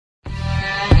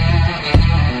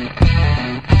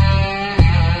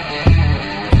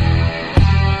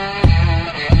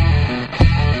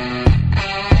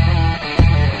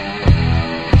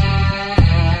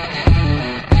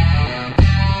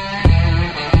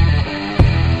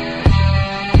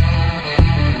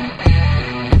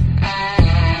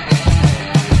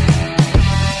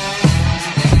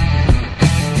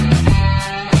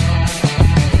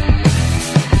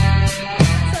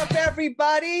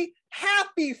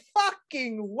Happy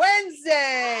fucking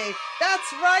Wednesday.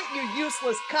 That's right, you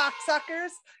useless cocksuckers.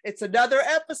 It's another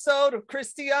episode of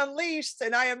Christy Unleashed,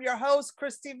 and I am your host,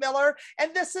 Christy Miller,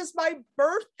 and this is my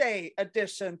birthday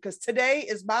edition because today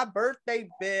is my birthday,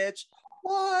 bitch.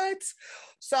 What?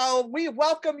 So we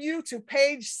welcome you to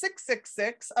page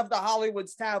 666 of the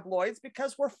Hollywood's tabloids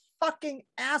because we're fucking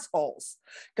assholes,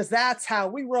 because that's how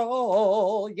we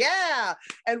roll. Yeah.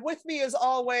 And with me as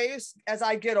always, as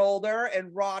I get older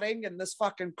and rotting in this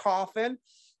fucking coffin,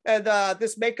 and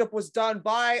this makeup was done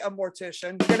by a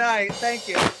mortician. Good night. Thank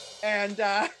you. And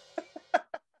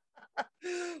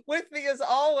with me as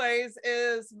always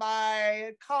is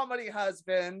my comedy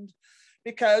husband,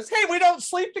 because hey, we don't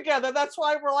sleep together. That's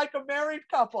why we're like a married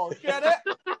couple. Get it?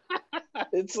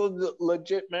 It's a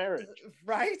legit marriage,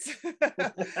 right?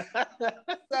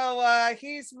 So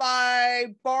he's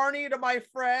my Barney to my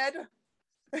Fred,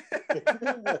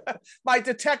 my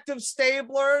Detective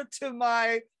Stabler to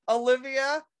my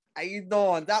Olivia. How you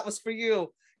doing? That was for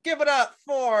you. Give it up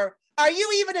for, are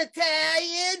you even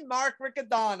Italian? Mark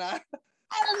Riccadonna.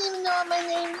 I don't even know what my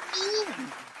name is.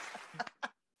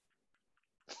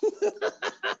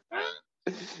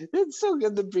 It's so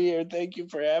good to be here. Thank you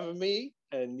for having me,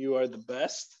 and you are the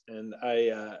best. And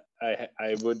I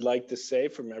would like to say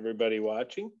from everybody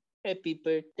watching, happy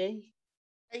birthday.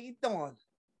 How you doing?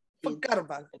 Forgot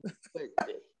about it.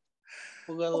 Birthday.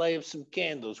 We're gonna light some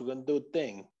candles. We're gonna do a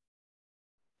thing.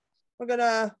 We're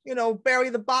gonna, bury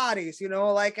the bodies.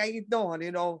 Like, how you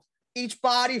doing? Each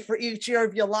body for each year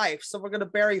of your life. So we're gonna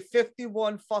bury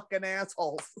 51 fucking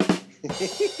assholes.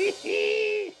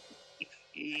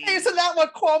 Hey, isn't that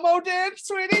what Cuomo did,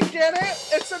 sweetie? Get it?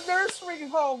 It's a nursery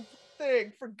home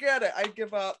thing. Forget it. I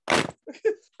give up.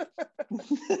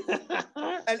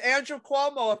 And Andrew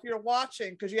Cuomo, if you're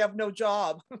watching, because you have no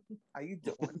job, how you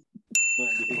doing?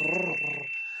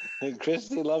 And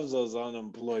Christy loves those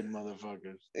unemployed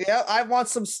motherfuckers. Yeah, I want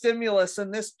some stimulus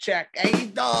in this check. How you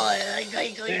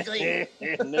doing?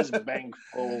 In this bank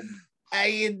fold. How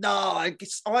you doing? Why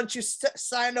don't you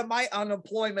sign up my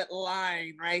unemployment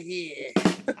line right here?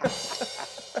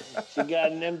 She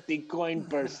got an empty coin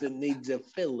purse that needs a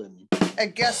filling.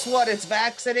 And guess what? It's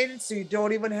vaccinated, so you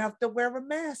don't even have to wear a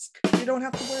mask. You don't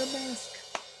have to wear a mask.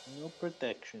 No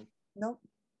protection. Nope.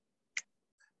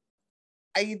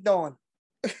 How you doing?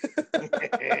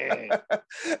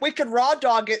 We could raw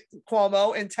dog it,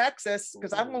 Cuomo, in Texas,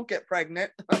 because I won't get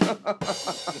pregnant.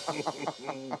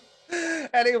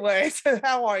 Anyways,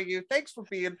 how are you? Thanks for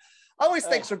being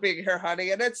here,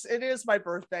 honey. And it is my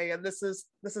birthday, and this is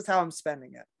how I'm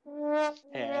spending it.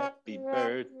 Happy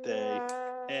birthday.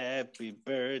 Happy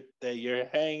birthday. You're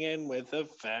hanging with a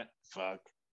fat fuck.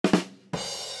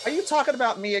 Are you talking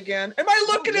about me again? Am I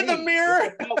looking in the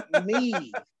mirror? It's about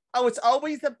me. Oh, it's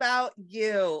always about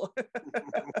you.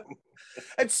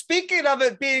 And speaking of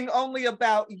it being only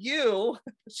about you,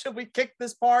 should we kick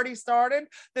this party started?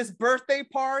 This birthday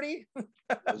party?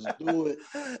 Let's do it.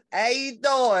 How you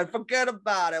doing? Forget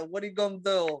about it. What are you gonna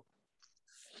do? All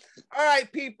right,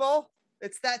 people.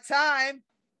 It's that time.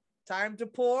 Time to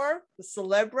pour the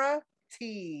Celebra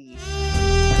tea.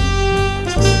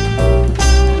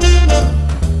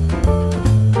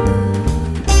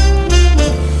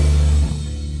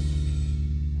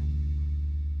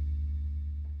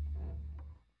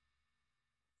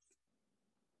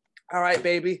 All right,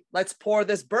 baby, let's pour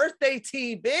this birthday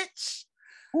tea, bitch.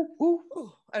 Ooh,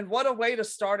 ooh. And what a way to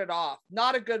start it off.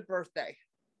 Not a good birthday.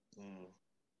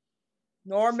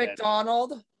 Norm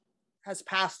MacDonald has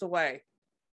passed away.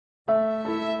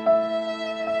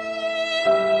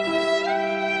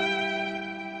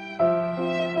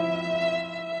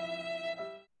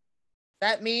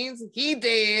 That means he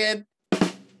did.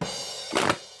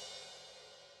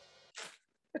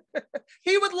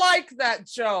 He would like that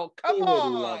joke. Come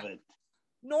on. Would love it.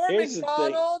 Norm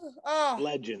MacDonald. Oh,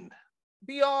 legend.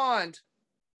 Beyond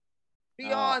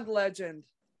legend.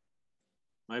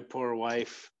 My poor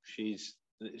wife, she's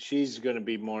going to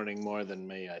be mourning more than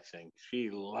me, I think.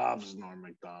 She loves Norm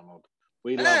MacDonald.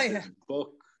 We love his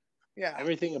book. Yeah.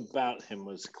 Everything about him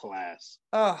was class.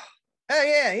 Oh,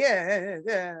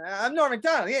 yeah. I'm Norm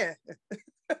MacDonald, yeah.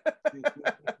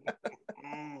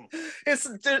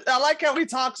 I like how he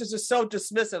talks. It's just so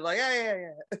dismissive. Like,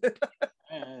 yeah.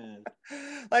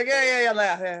 Like,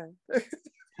 yeah.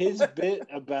 His bit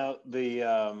about the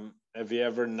have you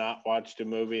ever not watched a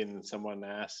movie and someone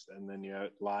asked and then you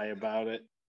lie about it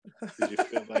because you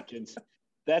feel like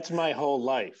that's my whole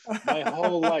life. My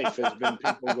whole life has been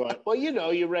people going, well,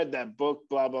 you read that book,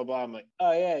 blah blah blah. I'm like,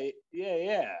 oh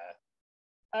yeah,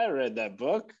 I read that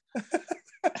book.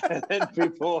 And then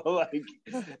people are like,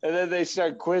 and then they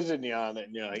start quizzing you on it,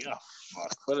 and you're like, oh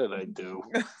fuck, what did I do?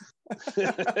 I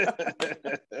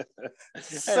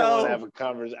don't want to have a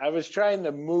conversation. I was trying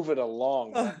to move it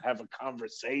along, not have a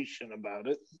conversation about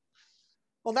it.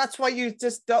 Well, that's why you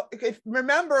just don't.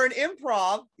 Remember, in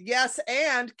improv, yes,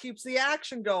 and keeps the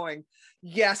action going.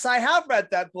 Yes, I have read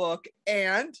that book,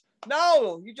 and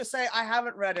no, you just say I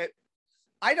haven't read it.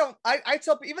 I don't. I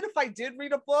tell people, even if I did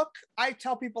read a book, I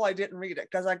tell people I didn't read it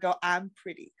because I go, I'm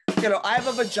pretty. You know, I have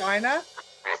a vagina.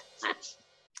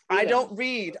 I don't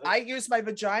read. I use my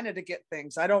vagina to get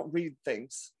things. I don't read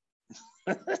things.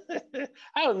 I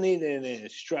don't need an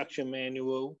instruction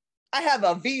manual. I have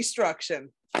a V-struction.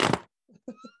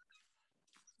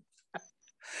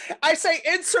 I say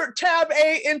insert tab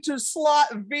A into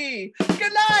slot V.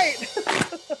 Good night.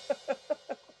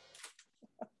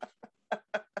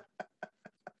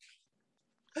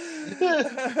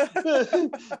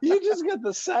 You just got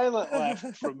the silent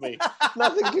laugh from me.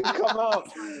 Nothing can come out.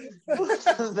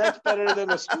 That's better than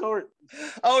a snort.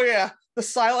 Oh yeah, the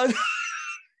silent.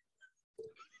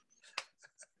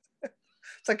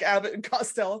 It's like Abbott and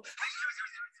Costello.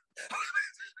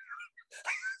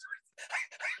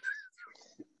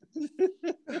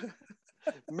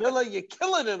 Miller, you're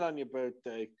killing it on your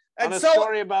birthday. And on a so,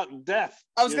 story about death.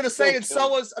 I was gonna say, and so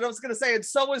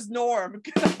was Norm.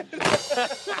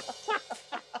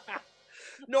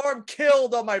 Norm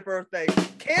killed on my birthday.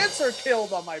 Cancer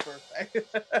killed on my birthday.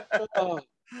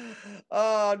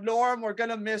 Norm, we're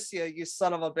gonna miss you, you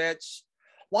son of a bitch.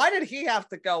 Why did he have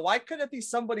to go? Why couldn't it be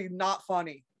somebody not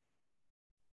funny?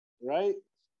 Right?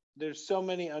 There's so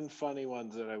many unfunny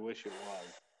ones that I wish it was.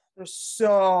 There's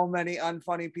so many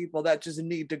unfunny people that just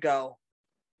need to go.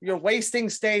 You're wasting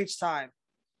stage time.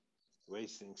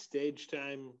 Wasting stage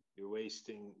time. You're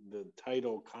wasting the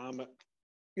title comic.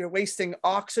 You're wasting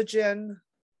oxygen.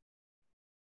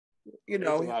 You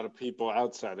know, there's a lot of people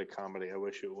outside of comedy. I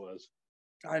wish it was.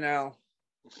 I know.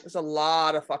 There's a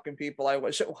lot of fucking people I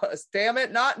wish it was. Damn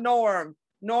it, not Norm.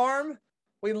 Norm,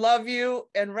 we love you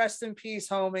and rest in peace,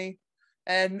 homie.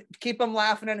 And keep him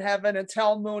laughing in heaven and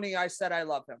tell Mooney I said I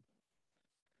love him.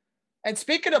 And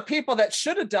speaking of people that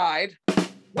should have died,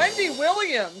 Wendy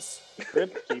Williams.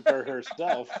 Crypt keeper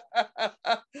herself.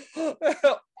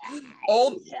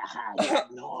 Old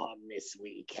Norm this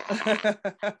week.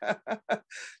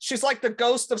 She's like the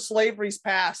ghost of slavery's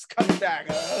past coming back.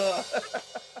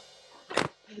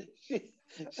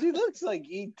 She looks like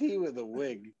E.T. with a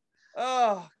wig.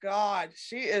 Oh God,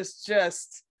 she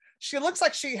looks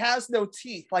like she has no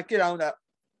teeth, like, you know, that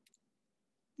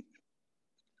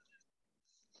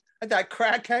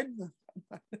crackhead.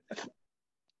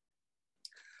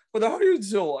 Well, how are you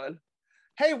doing?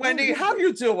 Hey, Wendy, how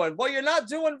you doing? Well, you're not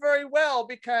doing very well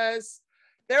because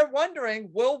they're wondering,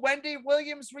 will Wendy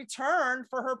Williams return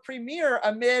for her premiere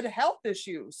amid health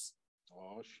issues?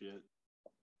 Oh, shit.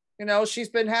 You know, she's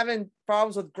been having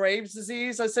problems with Graves'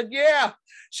 disease. I said, yeah,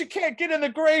 she can't get in the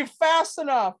grave fast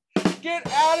enough. Get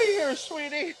out of here,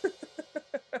 sweetie.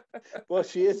 Well,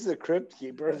 she is the crypt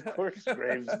keeper. Of course,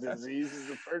 Graves' disease is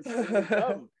the first thing to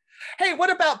come. Hey, what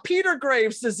about Peter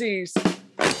Graves' disease?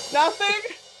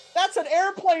 Nothing? That's an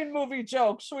airplane movie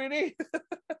joke, sweetie.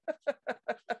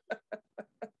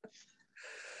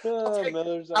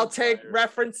 I'll take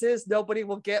references nobody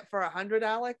will get for 100,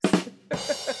 Alex.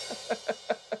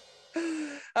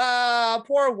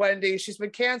 Poor Wendy. She's been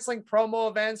canceling promo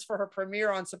events for her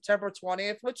premiere on September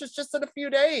 20th, which is just in a few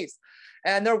days.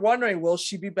 And they're wondering, will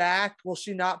she be back? Will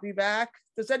she not be back?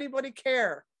 Does anybody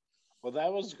care? Well,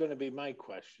 that was going to be my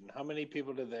question. How many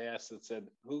people did they ask that said,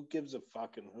 who gives a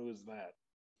fuck and who is that?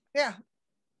 Yeah.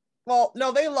 Well,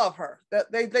 no, they love her.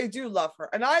 They do love her.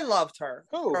 And I loved her.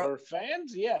 Who? Her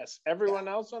fans? Yes. Everyone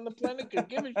else on the planet could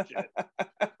give a shit.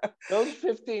 Those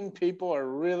 15 people are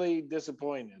really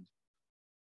disappointed.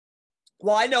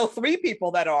 Well, I know 3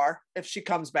 people that are, if she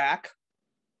comes back.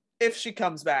 3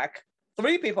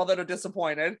 people that are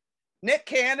disappointed. Nick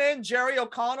Cannon, Jerry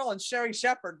O'Connell, and Sherry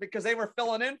Shepherd, because they were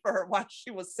filling in for her while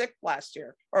she was sick last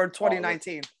year, or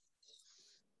 2019.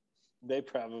 They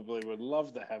probably would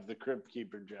love to have the crypt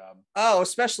keeper job. Oh,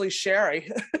 especially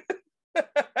Sherry.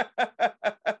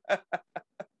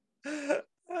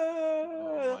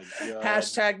 Oh my God.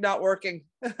 Hashtag not working.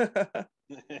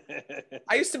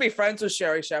 I used to be friends with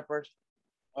Sherry Shepherd.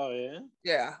 Oh, yeah?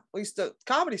 Yeah. We used to,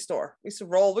 Comedy Store. We used to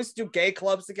roll. We used to do gay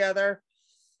clubs together.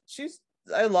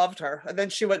 I loved her. And then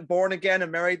she went born again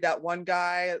and married that one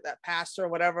guy, that pastor,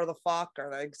 whatever the fuck,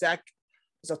 or the exec.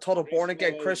 He's a total born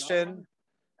again Christian.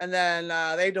 And then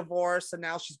they divorced and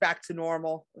now she's back to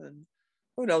normal. And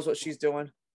who knows what she's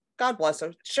doing. God bless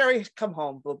her. Sherry, come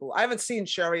home, boo boo. I haven't seen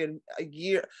Sherry in a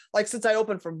year, like since I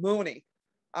opened for Mooney.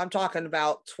 I'm talking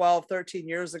about 12, 13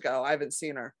 years ago. I haven't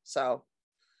seen her. So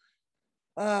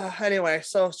anyway,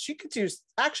 so she could use,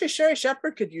 actually Sherry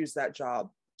Shepherd could use that job.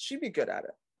 She'd be good at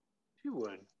it. She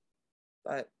would.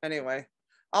 But anyway,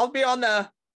 I'll be on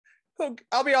the,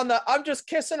 I'm just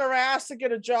kissing her ass to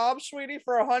get a job, sweetie,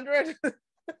 for 100.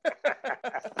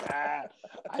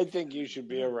 I think you should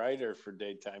be a writer for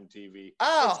daytime TV.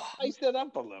 Oh, Let's spice it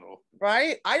up a little.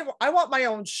 right. I want my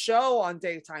own show on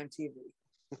daytime TV.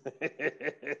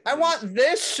 I want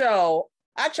this show.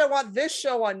 Actually, I want this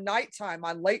show on nighttime,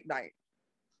 on late night.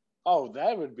 Oh,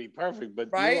 that would be perfect. But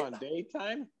right? You on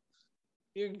daytime,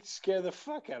 you scare the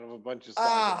fuck out of a bunch of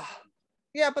stuff.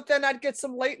 Yeah, but then I'd get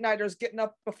some late nighters getting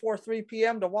up before 3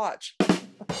 p.m. to watch.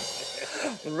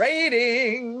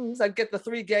 Ratings. I'd get the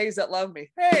 3 gays that love me.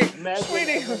 Hey,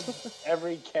 sweetie.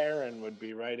 Every Karen would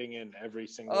be writing in every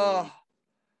single week.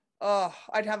 Oh,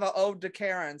 I'd have an ode to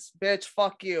Karens. Bitch,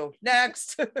 fuck you.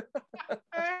 Next.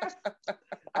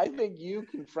 I think you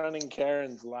confronting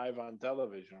Karens live on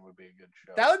television would be a good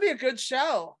show. That would be a good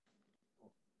show.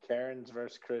 Karens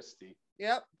versus Christy.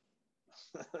 Yep.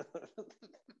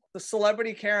 The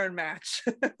celebrity Karen match.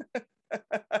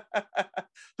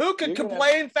 Who could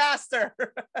complain faster?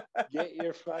 Get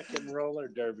your fucking roller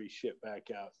derby shit back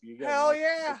out. Hell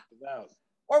yeah.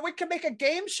 Or we could make a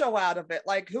game show out of it.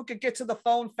 Like who could get to the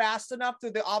phone fast enough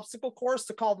through the obstacle course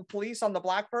to call the police on the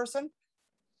black person?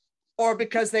 Or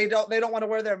because they don't want to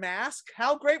wear their mask?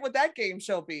 How great would that game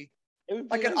show be?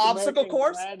 Like an obstacle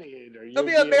course? It'll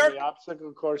be American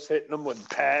obstacle course hitting them with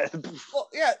pads. Well,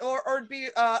 yeah, or it'd be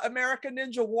American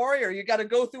Ninja Warrior. You got to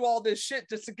go through all this shit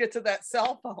just to get to that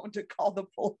cell phone to call the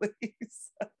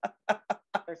police.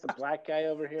 There's a black guy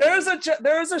over here.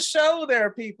 There's a show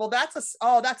there, people. That's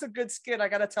a good skit. I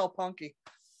got to tell Punky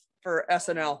for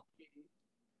SNL.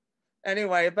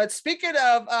 Anyway, but speaking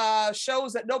of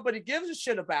shows that nobody gives a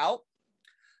shit about,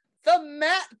 the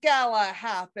Met Gala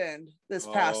happened this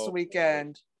past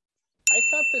weekend. I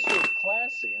thought this was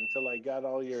classy until I got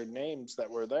all your names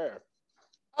that were there.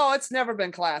 Oh, it's never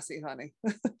been classy, honey.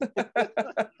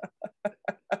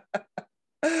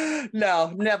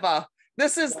 No, never.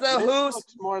 This is the who's.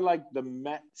 Looks more like the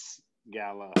Mets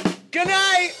Gala. Good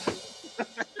night.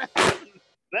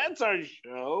 That's our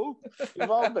show.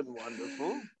 You've all been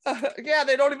wonderful. Yeah,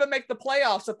 they don't even make the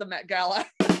playoffs at the Met Gala.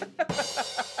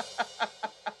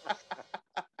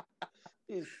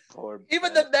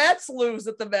 Even the Mets lose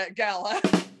at the Met Gala.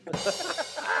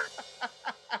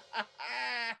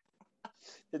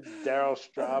 It's Daryl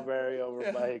Strawberry over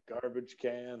by a garbage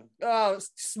can. Oh,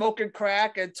 smoking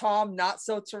crack, and Tom not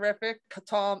so terrific.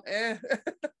 Tom,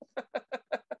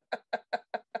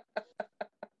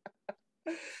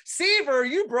 Seaver,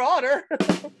 you brought her.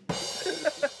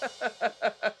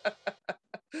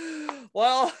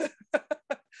 Well,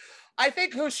 I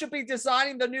think who should be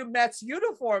designing the new Mets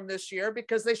uniform this year,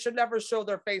 because they should never show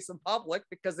their face in public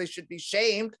because they should be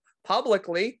shamed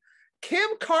publicly.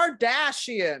 Kim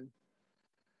Kardashian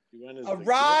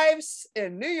arrives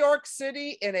in New York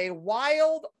City in a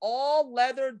wild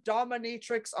all-leather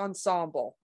dominatrix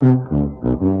ensemble.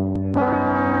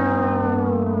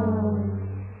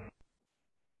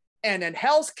 And in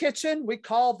Hell's Kitchen, we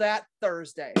call that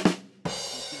Thursday.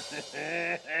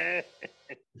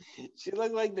 She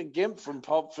looked like the Gimp from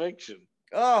Pulp Fiction.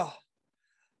 Oh,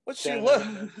 what's she look?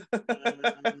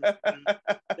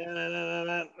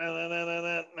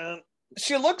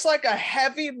 She looks like a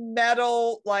heavy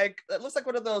metal, like it looks like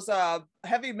one of those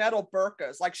heavy metal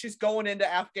burqas, like she's going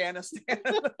into Afghanistan.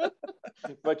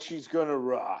 But she's gonna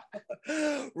rock.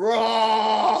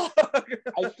 Raw.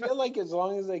 I feel like as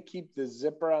long as they keep the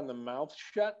zipper on the mouth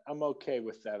shut, I'm okay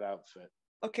with that outfit.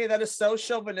 Okay, that is so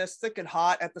chauvinistic and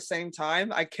hot at the same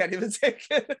time. I can't even take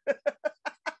it.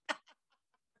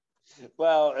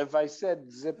 Well, if I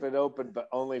said zip it open, but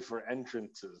only for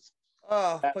entrances.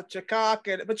 Oh, put your cock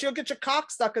in it. But you'll get your cock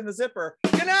stuck in the zipper.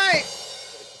 Good night.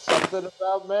 Something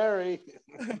about Mary.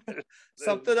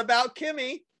 Something about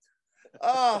Kimmy.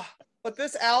 Oh, but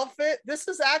this outfit, this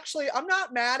is actually, I'm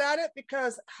not mad at it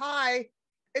because,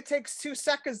 it takes 2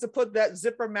 seconds to put that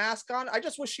zipper mask on. I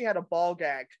just wish she had a ball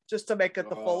gag just to make it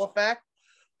the full effect,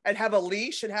 and have a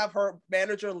leash and have her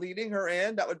manager leading her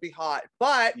in. That would be hot.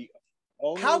 But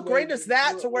how great is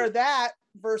that to wear that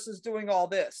versus doing all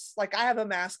this? Like I have a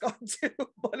mask on too,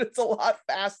 but it's a lot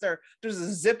faster. There's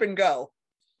a zip and go.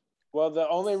 Well, the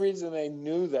only reason they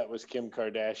knew that was Kim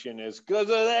Kardashian is because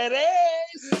of that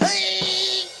ass.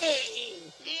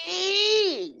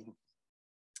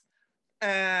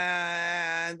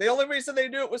 And the only reason they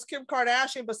knew it was Kim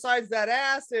Kardashian, besides that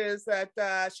ass, is that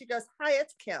she goes, "Hi,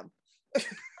 it's Kim."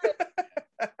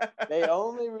 The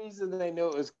only reason they knew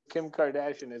it was Kim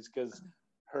Kardashian is because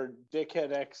her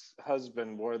dickhead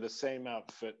ex-husband wore the same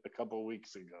outfit a couple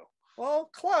weeks ago. Well,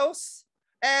 close.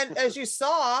 And as you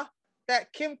saw,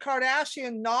 that Kim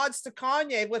Kardashian nods to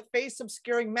Kanye with face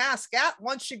obscuring mask at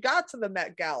once she got to the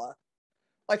Met Gala.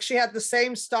 Like she had the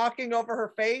same stocking over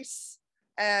her face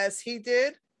as he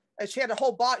did. And she had a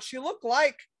whole bot. She looked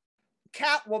like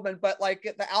Catwoman, but like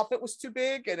the outfit was too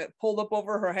big and it pulled up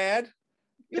over her head.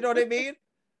 You know what I mean?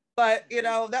 But, you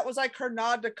know, that was like her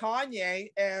nod to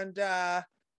Kanye. And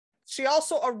she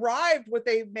also arrived with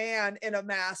a man in a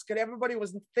mask, and everybody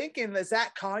was thinking, is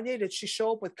that Kanye? Did she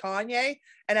show up with Kanye?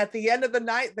 And at the end of the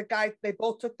night, they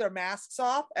both took their masks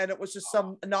off, and it was just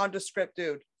some nondescript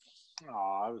dude.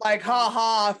 Like, ha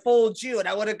ha, I fooled you, and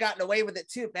I would have gotten away with it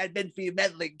too if it had been for you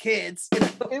meddling kids. You know?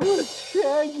 It was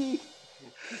Shaggy.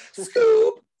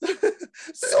 Scoop!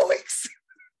 Zoinks!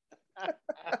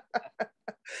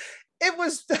 It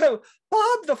was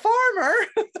Bob the farmer.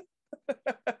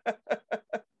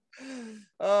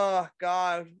 Oh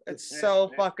God, it's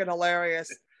so fucking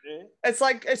hilarious. It's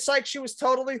like she was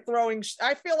totally throwing.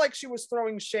 I feel like she was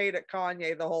throwing shade at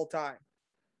Kanye the whole time.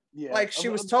 Yeah, like she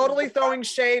was totally throwing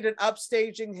shade and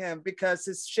upstaging him because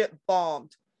his shit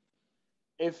bombed.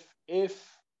 If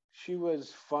she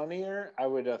was funnier, I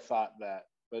would have thought that.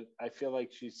 But I feel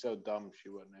like she's so dumb she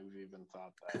wouldn't have even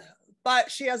thought that.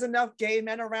 But she has enough gay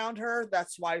men around her.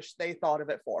 That's why they thought of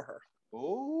it for her.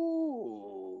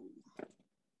 Ooh.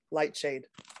 Light shade.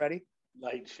 Ready?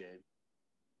 Light shade.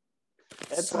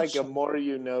 That's so like a more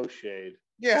you know shade.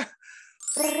 Yeah.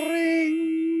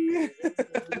 Ring.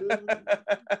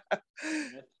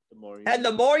 And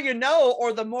the more you know,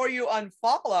 or the more you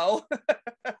unfollow.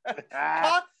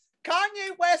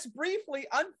 Kanye West briefly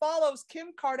unfollows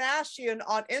Kim Kardashian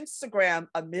on Instagram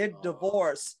amid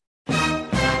divorce.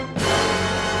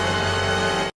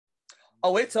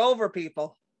 Oh, it's over,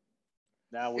 people.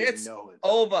 Now we know it's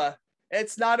over.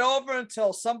 It's not over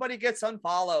until somebody gets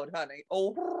unfollowed, honey.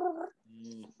 Oh.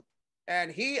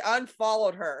 And he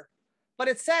unfollowed her. But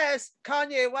it says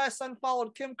Kanye West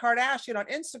unfollowed Kim Kardashian on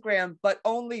Instagram, but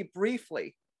only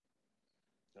briefly.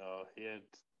 Oh,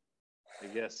 I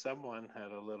guess someone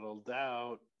had a little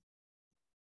doubt.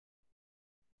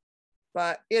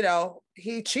 But, you know,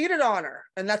 he cheated on her.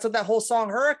 And that's what that whole song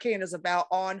Hurricane is about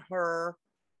on her,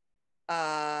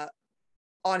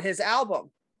 on his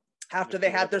album. After they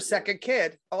had their second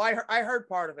kid. Oh, I heard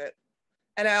part of it.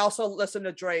 And I also listened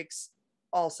to Drake's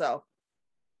also.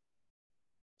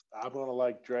 I'm going to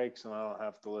like Drake's and I don't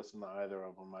have to listen to either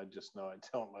of them. I just know I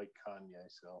don't like Kanye,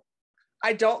 so.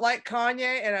 I don't like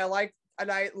Kanye and I like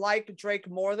Drake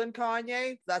more than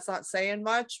Kanye. That's not saying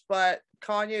much, but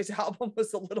Kanye's album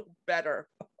was a little better.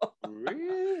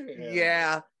 Really?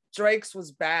 Yeah. Drake's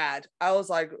was bad. I was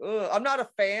like, ugh. I'm not a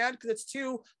fan because it's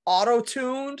too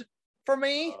auto-tuned for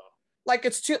me. Like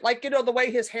it's too, like, you know, the way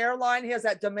his hairline, he has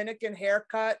that Dominican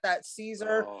haircut, that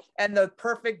Caesar, and the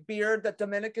perfect beard that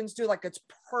Dominicans do. Like it's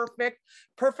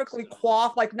perfectly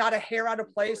coiffed, like not a hair out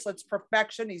of place. It's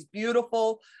perfection. He's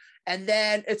beautiful. And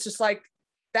then it's just like,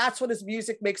 that's what his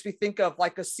music makes me think of,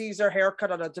 like a Caesar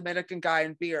haircut on a Dominican guy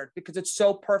and beard, because it's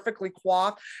so perfectly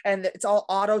coiffed and it's all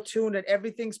auto-tuned and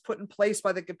everything's put in place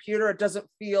by the computer. It doesn't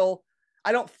feel,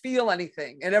 I don't feel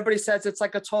anything. And everybody says it's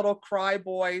like a total cry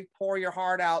boy, pour your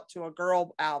heart out to a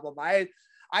girl album. I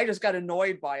just got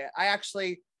annoyed by it. I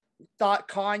actually thought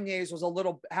Kanye's was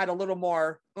had a little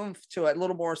more oomph to it, a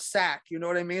little more sack. You know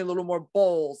what I mean? A little more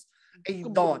bowls.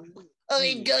 But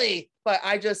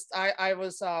I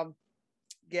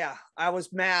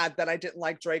was mad that I didn't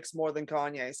like Drake's more than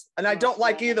Kanye's. And I don't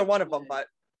like either one of them, but.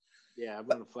 Yeah, I'm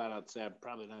gonna flat out say I'm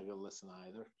probably not gonna listen to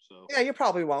either. So yeah, you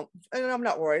probably won't, and I'm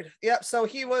not worried. Yep. So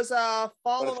he was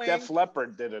following. What if Def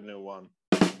Leppard did a new one?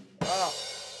 Oh,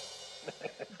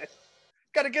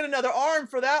 got to get another arm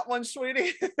for that one,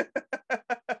 sweetie.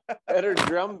 Better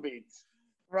drum beats,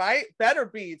 right? Better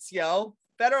beats, yo.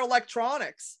 Better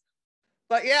electronics.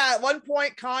 But yeah, at one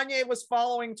point Kanye was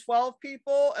following 12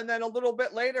 people, and then a little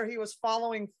bit later he was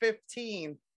following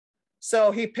 15.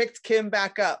 So he picked Kim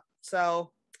back up.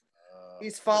 So.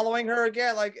 He's following her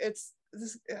again. Like it's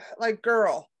like,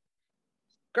 girl,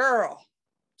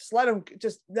 just let him.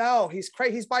 Just no. He's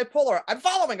crazy. He's bipolar. I'm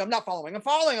following. I'm not following. I'm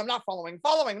following. I'm not following.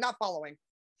 Following. Not following.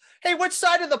 Hey, which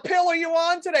side of the pill are you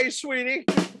on today, sweetie?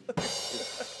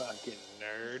 Fucking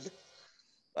nerd.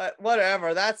 But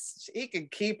whatever. He can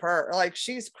keep her. Like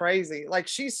she's crazy. Like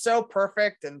she's so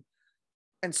perfect and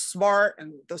smart,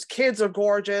 and those kids are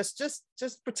gorgeous.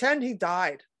 Just pretend he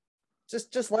died.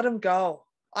 Just let him go.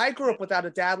 I grew up without a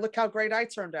dad. Look how great I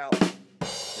turned out.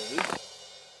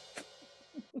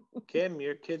 Kim,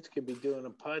 your kids could be doing a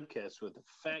podcast with a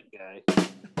fat guy in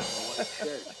a white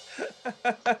shirt.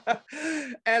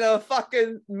 And a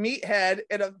fucking meathead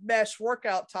in a mesh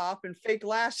workout top and fake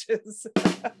lashes.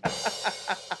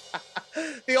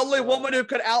 The only woman who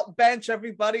could outbench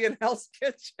everybody in Hell's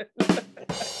Kitchen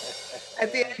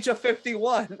at the age of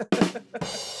 51.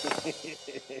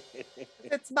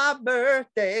 It's my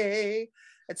birthday.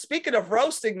 And speaking of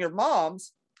roasting your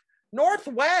moms,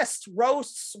 Northwest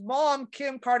roasts mom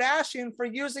Kim Kardashian for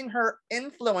using her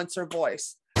influencer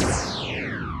voice. All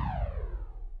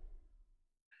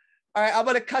right, I'm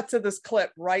going to cut to this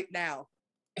clip right now.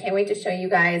 Can't wait to show you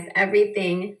guys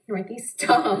everything Northeast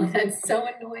Tom. That's so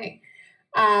annoying.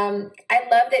 I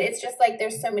love that it's just like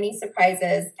there's so many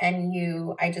surprises, and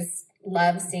I just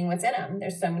love seeing what's in them.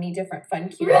 There's so many different fun,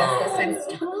 cute assistants.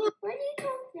 Why do you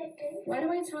talk different? Why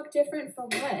do I talk different for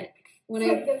what? For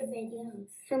your videos.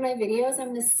 For my videos,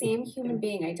 I'm the same human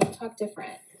being. I don't talk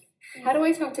different. How do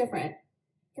I talk different?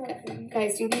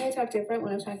 Guys, do you think I talk different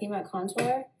when I'm talking about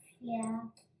contour? Yeah.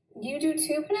 You do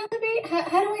too, Penelope?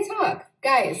 How do I talk?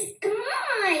 Guys, So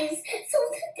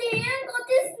today I got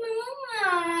this new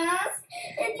mask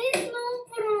and these new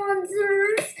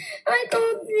bronzers. I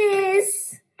got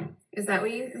this. is that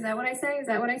what I say? Is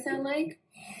that what I sound like?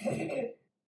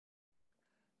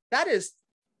 That is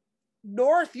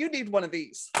North. You need one of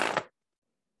these.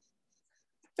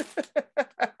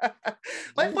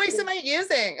 What voice am I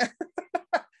using?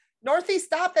 Northeast,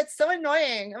 stop. That's so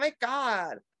annoying. Oh my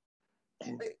God.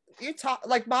 You talk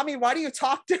like, mommy, why do you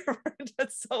talk different?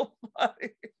 That's so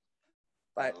funny.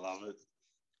 But I love it.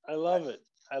 I love it.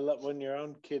 I love when your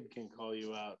own kid can call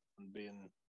you out and being.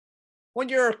 When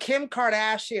you're Kim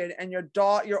Kardashian and your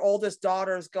oldest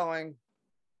daughter is going,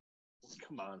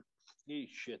 Come on, get your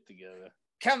shit together.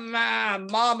 come on,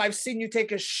 mom, I've seen you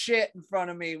take a shit in front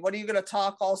of me. What are you gonna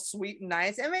talk all sweet and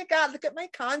nice? Oh my God, look at my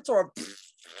contour.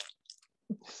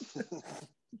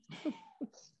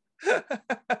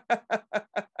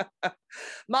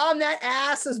 Mom, that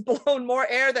ass has blown more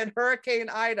air than Hurricane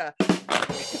Ida.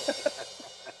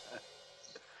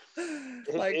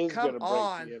 Like, come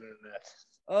on.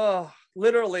 Oh,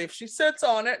 literally, if she sits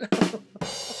on it.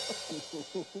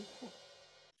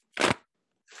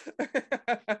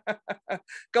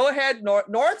 Go ahead, North.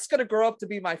 North's gonna grow up to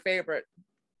be my favorite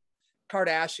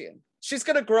Kardashian. She's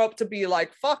gonna grow up to be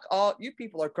like, fuck all you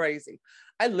people are crazy.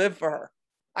 I live for her.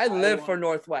 I live for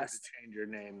Northwest. Change your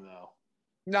name though.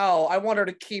 No, I want her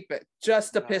to keep it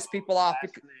just to piss people off.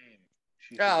 Name.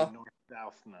 She should be North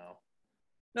South now.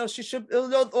 No, she should.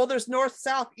 Oh, there's North,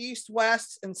 South, East,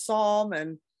 West, and Psalm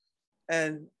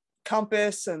and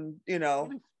Compass, and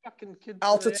Fucking kids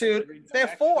Altitude. They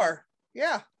have 4.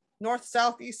 Yeah, North,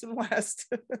 South, East, and West.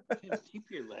 Keep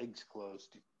your legs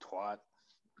closed, you twat.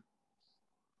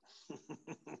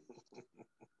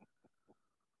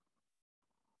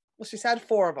 Well, she's had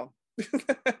 4 of them.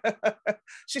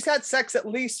 She's had sex at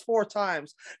least 4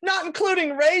 times, not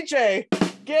including Ray J.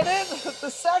 Get in the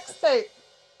sex tape.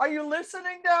 Are you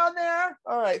listening down there?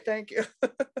 All right, thank you.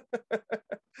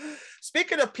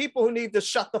 Speaking of people who need to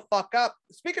shut the fuck up,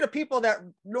 speaking of people that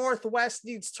Northwest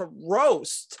needs to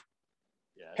roast,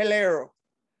 hello.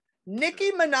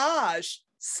 Nicki Minaj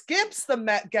skips the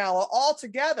Met Gala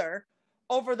altogether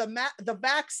over the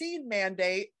vaccine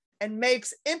mandate and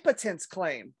makes impotence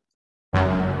claim.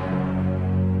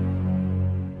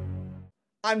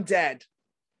 I'm dead.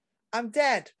 I'm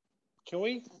dead. Can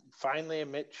we finally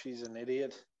admit she's an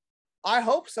idiot? I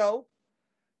hope so.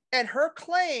 And her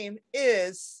claim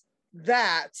is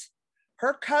that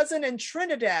her cousin in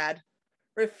Trinidad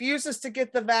refuses to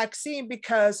get the vaccine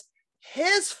because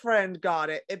his friend got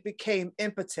it. It became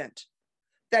impotent,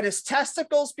 that his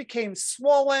testicles became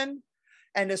swollen,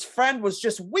 and his friend was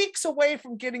just weeks away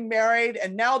from getting married,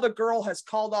 and now the girl has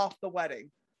called off the wedding.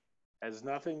 Has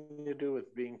nothing to do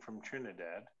with being from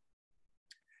Trinidad.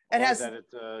 It has that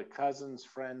it's a cousin's,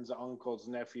 friend's, uncle's,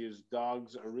 nephew's,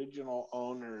 dog's original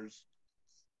owner's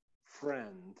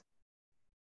friend.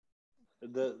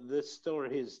 This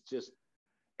story is just.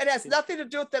 It has nothing to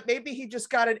do with that. Maybe he just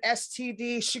got an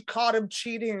STD. She caught him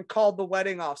cheating and called the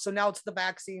wedding off. So now it's the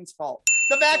vaccine's fault.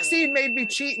 The vaccine made me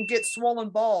cheat and get swollen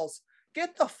balls.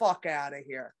 Get the fuck out of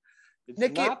here. It's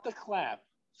Nikki, not the clap.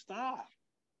 Stop.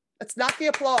 It's not the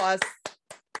applause.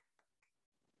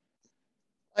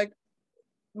 Like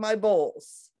my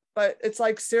balls. But it's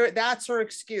like, that's her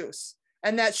excuse.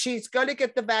 And that she's going to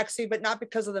get the vaccine, but not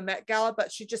because of the Met Gala,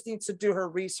 but she just needs to do her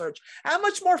research. How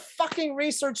much more fucking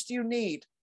research do you need?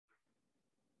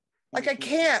 I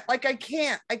can't.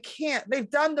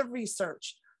 They've done the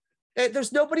research.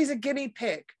 There's nobody's a guinea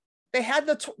pig. They had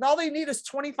all they need is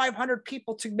 2,500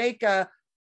 people to make an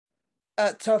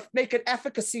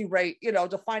efficacy rate,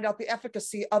 to find out the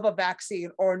efficacy of a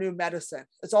vaccine or a new medicine.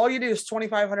 It's all you need is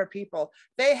 2,500 people.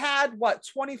 They had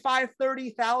 25,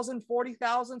 30,000,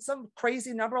 40,000, some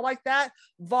crazy number like that,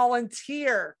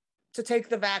 volunteer to take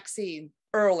the vaccine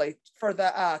early for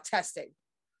the testing.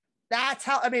 That's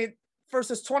how,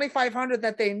 versus 2,500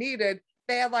 that they needed,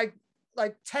 they had like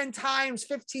 10 times,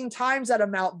 15 times that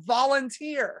amount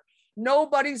volunteer.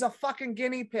 Nobody's a fucking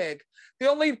guinea pig. The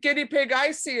only guinea pig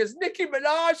I see is Nicki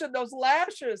Minaj and those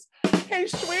lashes. Hey,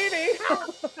 sweetie.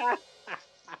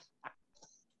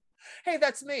 Hey,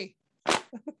 that's me.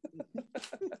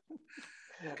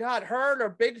 God, her and her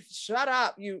big, shut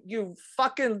up. You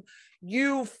fucking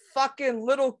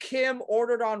little Kim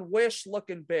ordered on Wish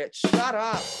looking bitch. Shut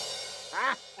up.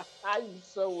 I'm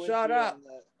so shut up.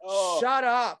 Oh, shut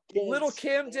up. Little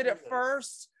Kim did it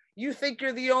first. You think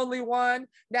you're the only one.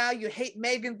 Now you hate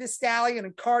Megan Thee Stallion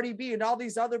and Cardi B and all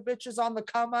these other bitches on the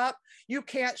come up. You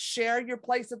can't share your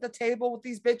place at the table with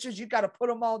these bitches. You got to put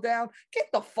them all down. Get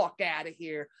the fuck out of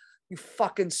here, you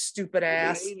fucking stupid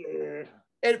ass. Later.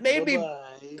 It made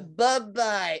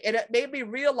Bye-bye. And it made me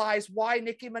realize why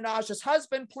Nicki Minaj's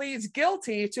husband pleads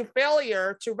guilty to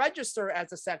failure to register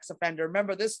as a sex offender.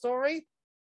 Remember this story?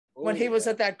 When he was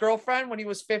at that girlfriend when he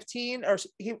was 15, or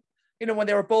he, when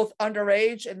they were both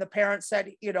underage and the parents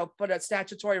said, put a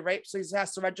statutory rape, so he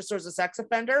has to register as a sex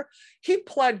offender. He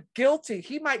pled guilty.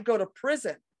 He might go to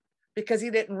prison because he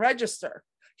didn't register.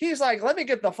 He's like, let me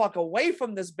get the fuck away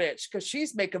from this bitch because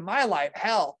she's making my life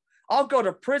hell. I'll go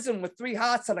to prison with 3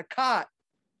 hots and a cot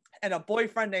and a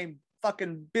boyfriend named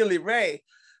fucking Billy Ray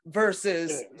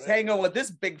versus hanging with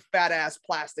this big fat ass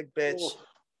plastic bitch. Oh,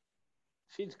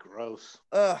 she's gross.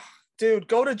 Ugh, dude,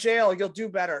 go to jail. You'll do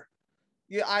better.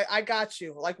 Yeah, I got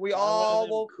you. Like we all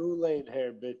will. Kool-Aid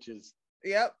hair bitches.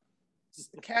 Yep.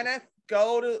 Kenneth,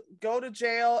 go to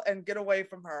jail and get away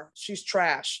from her. She's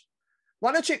trash.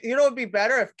 Why don't you? It would be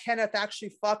better if Kenneth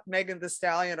actually fucked Megan Thee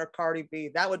Stallion or Cardi B.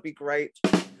 That would be great.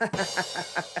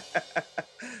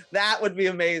 That would be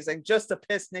amazing. Just to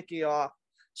piss Nicki off.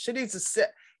 She needs to sit.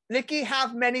 Nicki,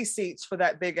 have many seats for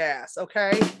that big ass.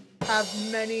 Okay, have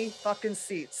many fucking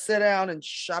seats. Sit down and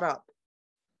shut up.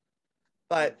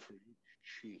 But.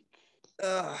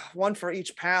 One for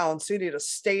each pound, so you need a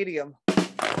stadium.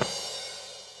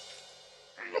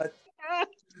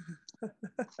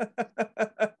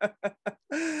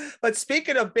 But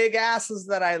speaking of big asses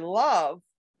that I love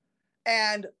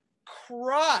and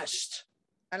crushed,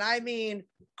 and I mean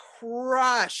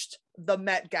crushed the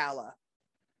Met Gala,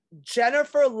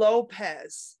 Jennifer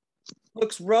Lopez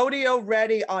looks rodeo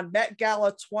ready on Met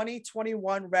Gala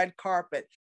 2021 red carpet.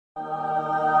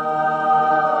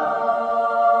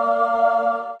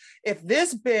 If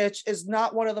this bitch is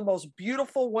not one of the most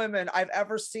beautiful women I've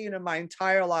ever seen in my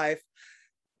entire life,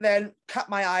 then cut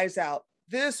my eyes out.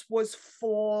 This was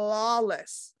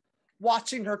flawless.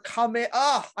 Watching her come in,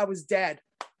 I was dead.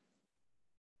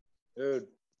 Dude,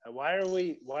 why are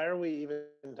we even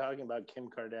talking about Kim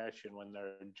Kardashian when there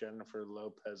are Jennifer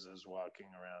Lopez's walking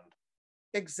around?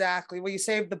 Exactly. Well, you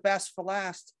saved the best for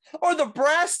last. Or the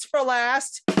breast for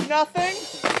last. Nothing.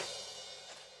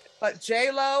 But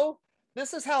J-Lo,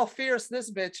 this is how fierce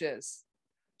this bitch is.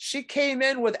 She came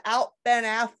in without Ben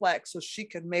Affleck so she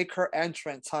could make her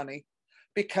entrance, honey,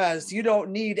 because you don't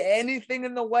need anything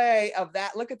in the way of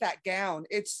that. Look at that gown.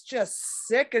 It's just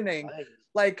sickening.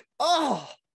 Like,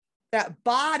 that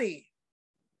body,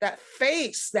 that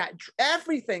face, that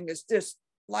everything is just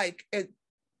like it.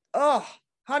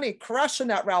 Honey, crushing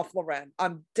that Ralph Lauren.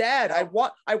 I'm dead. I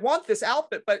want this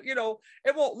outfit, but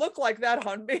it won't look like that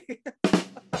on me.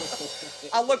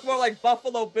 I'll look more like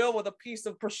Buffalo Bill with a piece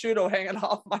of prosciutto hanging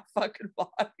off my fucking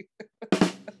body.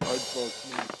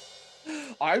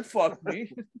 I'd fuck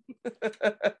me.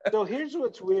 So here's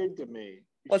what's weird to me.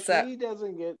 What's that? She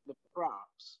doesn't get the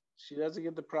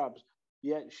props.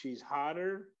 Yet she's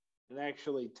hotter and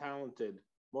actually talented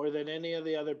more than any of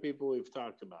the other people we've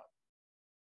talked about.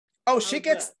 She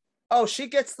gets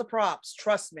the props.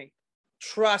 Trust me.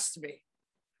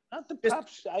 Not the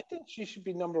props. I think she should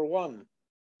be number one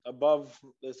above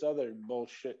this other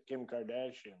bullshit Kim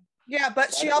Kardashian. Yeah,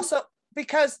 but she also,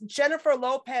 because Jennifer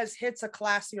Lopez hits a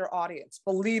classier audience,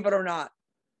 believe it or not.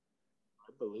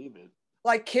 I believe it.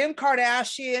 Like Kim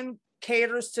Kardashian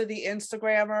caters to the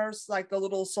Instagrammers, like the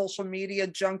little social media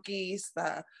junkies,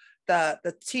 the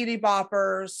teeny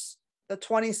boppers, the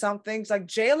 20-somethings. Like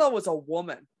J-Lo was a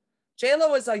woman.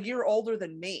 J-Lo is a year older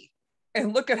than me.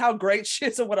 And look at how great she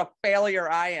is and what a failure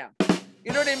I am.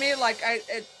 You know what I mean? Like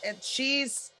and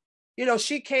she's,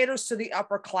 she caters to the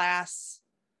upper class.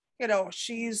 you know,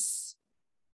 she's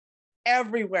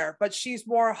everywhere, but she's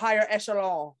more higher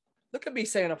echelon. Look at me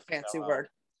saying a fancy word.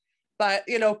 But,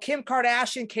 you know, Kim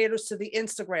Kardashian caters to the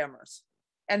Instagrammers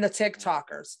and the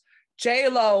TikTokers.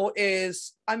 J-Lo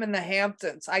is, I'm in the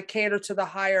Hamptons. I cater to the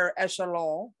higher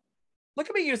echelon. Look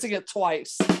at me using it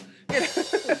twice.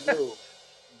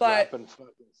 But fucking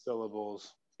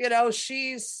syllables. You know,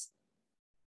 she's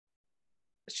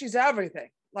everything.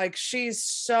 Like, she's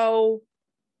so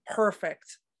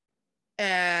perfect.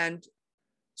 And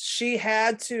she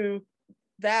had to,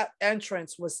 that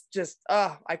entrance was just,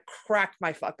 I cracked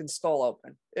my fucking skull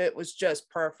open. It was just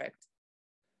perfect.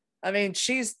 I mean,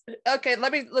 she's, okay,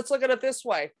 let's look at it this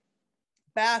way.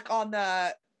 Back on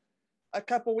a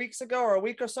couple weeks ago or a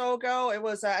week or so ago, it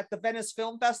was at the Venice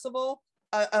Film Festival.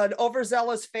 An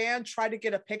overzealous fan tried to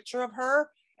get a picture of her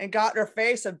and got in her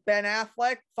face, and Ben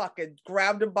Affleck fucking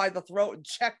grabbed him by the throat and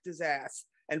checked his ass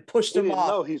and pushed him off.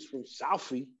 No, he's from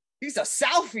Southie. He's a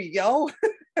Southie, yo.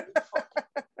 You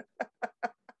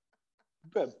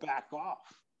better back off.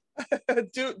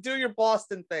 do your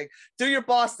Boston thing. Do your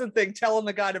Boston thing. Telling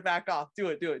the guy to back off. Do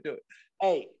it.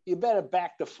 Hey, you better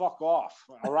back the fuck off,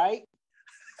 all right?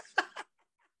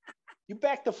 You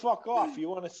back the fuck off. You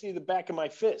want to see the back of my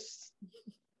fists.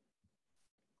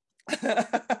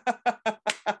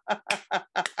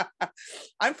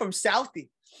 I'm from Southie.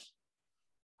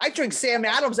 I drink Sam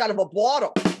Adams out of a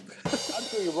bottle. I'll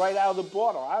drink it right out of the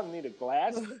bottle. I don't need a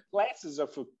glass. Glasses are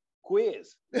for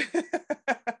queers.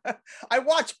 I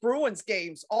watch Bruins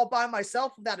games all by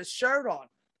myself without a shirt on.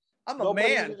 I'm a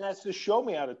Nobody man. even has to show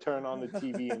me how to turn on the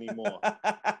TV anymore.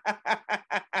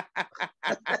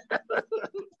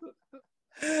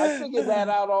 I figured that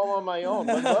out all on my own.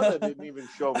 My mother didn't even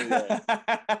show me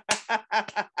that.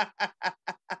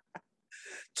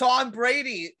 Tom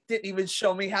Brady didn't even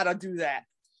show me how to do that.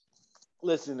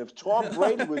 Listen, if Tom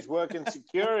Brady was working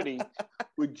security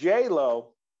with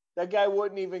J-Lo, that guy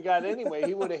wouldn't even got anywhere.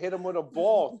 He would have hit him with a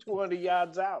ball 200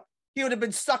 yards out. He would have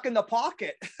been stuck in the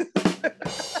pocket.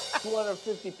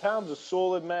 250 pounds of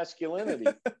solid masculinity.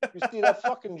 You see that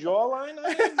fucking jawline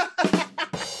on him?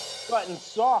 Gotten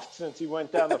soft since he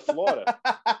went down to Florida.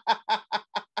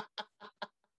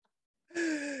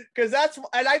 Because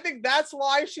I think that's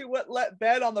why she wouldn't let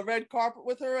Ben on the red carpet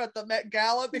with her at the Met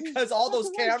Gala, because all those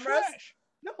cameras.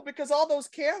 No, because all those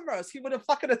cameras, he would have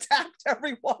fucking attacked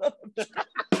every one of them.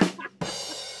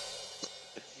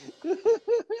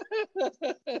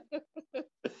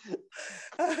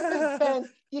 Ben,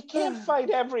 you can't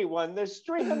fight everyone. There's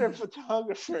 300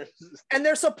 photographers. And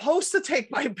they're supposed to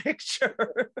take my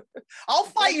picture. I'll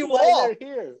fight you all. They're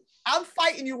here. I'm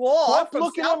fighting you all. Stop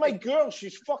looking at my girl.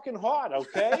 She's fucking hot,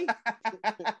 okay?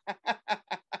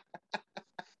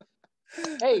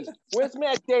 Hey, where's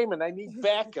Matt Damon? I need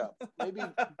backup. Maybe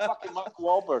fucking Mark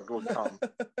Wahlberg will come.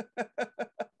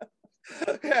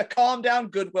 Yeah, calm down,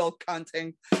 Goodwill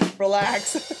cunting.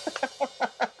 Relax.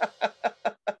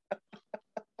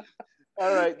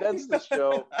 All right, that's the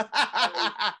show.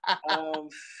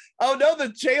 Oh no, the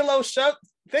J-Lo show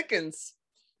thickens.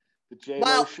 The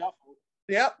J-Lo shuffle.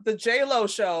 Yep, the J-Lo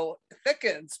show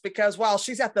thickens because while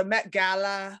she's at the Met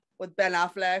Gala with Ben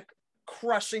Affleck,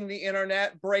 crushing the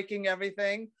internet, breaking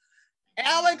everything,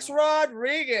 Alex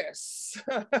Rodriguez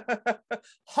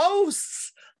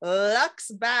hosts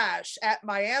Lux Bash at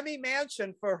Miami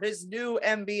Mansion for his new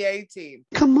NBA team.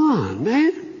 Come on,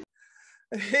 man.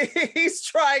 He's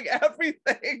trying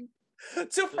everything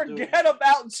to forget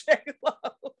about J-Lo.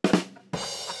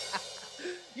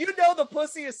 You know the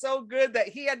pussy is so good that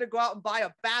he had to go out and buy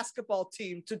a basketball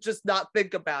team to just not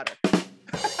think about it.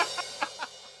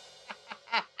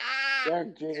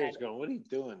 Derek Jeter's going, what are you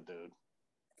doing, dude?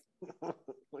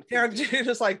 Derek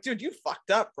Jeter's like, dude, you fucked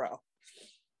up, bro.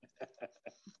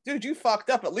 Dude, you fucked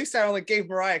up. At least I only gave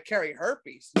Mariah Carey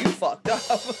herpes. You fucked up.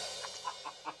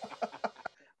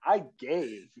 I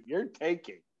gave. You're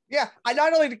taking. Yeah, I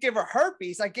not only did give her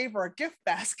herpes, I gave her a gift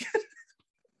basket.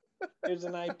 Here's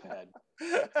an iPad.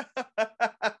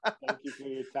 Thank you for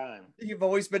your time. You've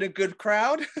always been a good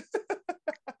crowd.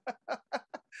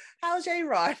 How's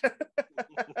A-Rod?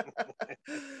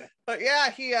 But yeah,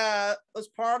 he was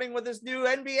partying with his new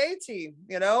NBA team,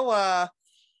 you know,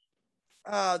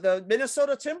 the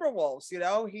Minnesota Timberwolves, you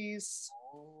know, he's...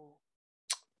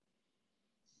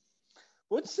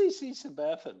 What's CC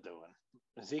Sabathia doing?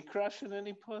 Is he crushing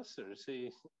any puss, or is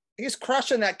he... He's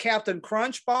crushing that Captain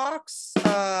Crunch box. He's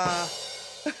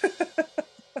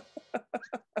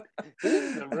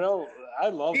the real... I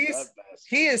love that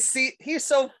bastard. He's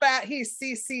so fat, he's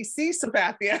CCC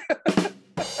Sabathia.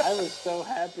 I was so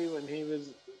happy when he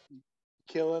was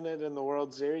killing it in the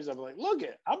World Series, I'm like, look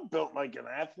it, I'm built like an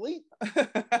athlete.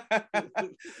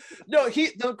 No,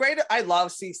 I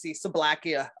love CC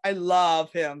Sabathia. I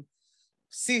love him.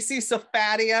 CC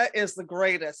Sabathia is the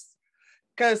greatest.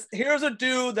 Because here's a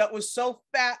dude that was so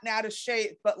fat and out of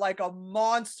shape, but like a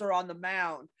monster on the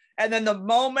mound. And then the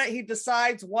moment he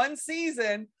decides one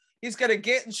season, he's going to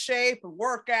get in shape and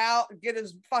work out and get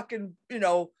his fucking,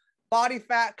 body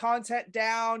fat content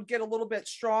down, get a little bit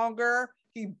stronger,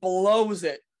 he blows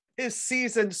it. His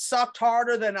season sucked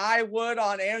harder than I would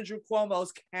on Andrew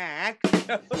Cuomo's cack.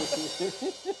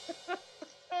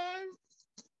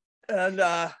 And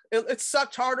it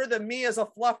sucked harder than me as a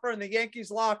fluffer in the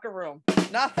Yankees locker room.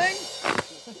 Nothing.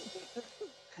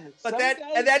 But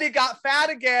then he got fat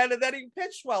again, and then he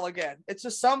pitched well again. It's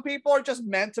just some people are just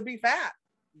meant to be fat.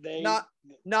 Not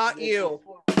you.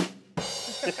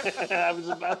 I was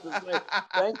about to say,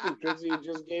 thank you, Christy. You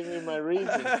just gave me my reason.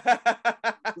 Look, I'm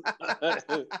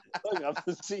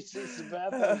the CC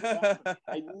Sabathia.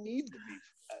 I need to be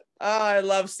fat. Oh, I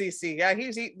love CC. Yeah,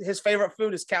 his favorite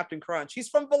food is Captain Crunch. He's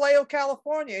from Vallejo,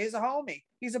 California. He's a homie.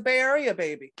 He's a Bay Area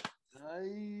baby.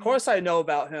 Of course I know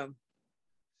about him.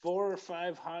 4 or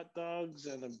 5 hot dogs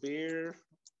and a beer.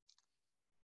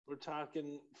 We're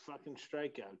talking fucking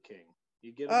strikeout king.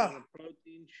 You get him on a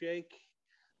protein shake,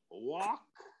 a walk.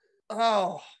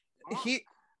 Oh, walk.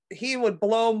 He would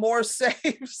blow more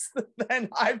saves than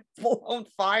I've blown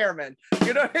firemen.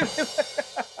 You know what I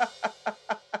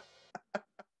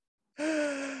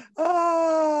mean?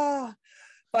 Oh,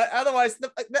 but otherwise,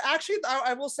 actually,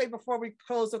 I will say before we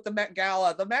close with the Met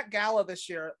Gala this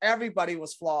year, everybody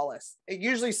was flawless.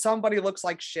 It somebody looks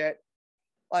like shit.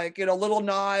 Like, Lil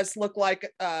Nas looked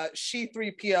like She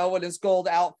 3PO in his gold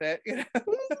outfit.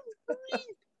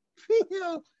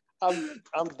 I'm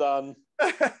done.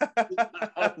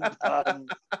 I'm done.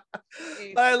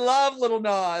 I love Lil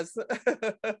Nas.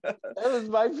 That was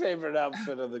my favorite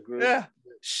outfit of the group. Yeah,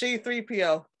 She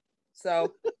 3PO.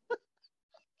 So.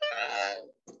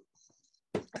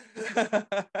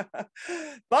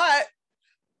 But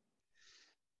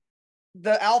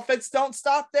the outfits don't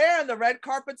stop there, and the red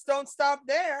carpets don't stop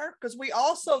there, because we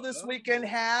also this weekend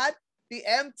had the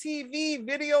MTV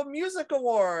Video Music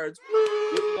Awards.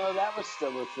 Didn't know that was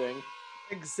still a thing.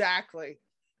 Exactly.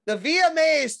 The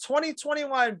VMAs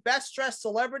 2021 Best Dressed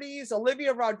Celebrities,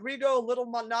 Olivia Rodrigo, Lil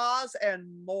Nas,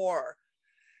 and more.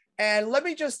 And let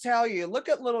me just tell you, look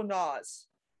at Lil Nas.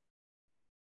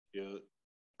 Yeah.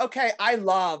 Okay, I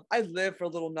live for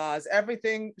Lil Nas.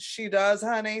 Everything she does,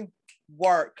 honey,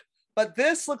 work. But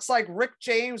this looks like Rick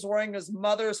James wearing his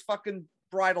mother's fucking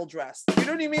bridal dress. You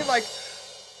know what I mean? Like,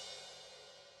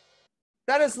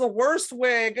 that is the worst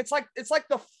wig. It's like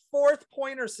the 4th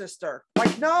Pointer Sister.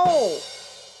 Like, no.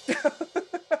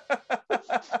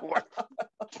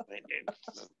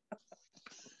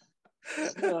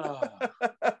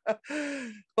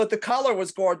 But the color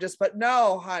was gorgeous. But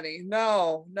no, honey,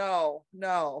 no.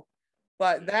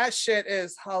 But that shit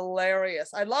is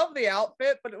hilarious. I love the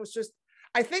outfit, but it was just,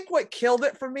 I think what killed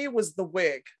it for me was the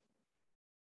wig.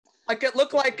 Like, it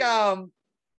looked like what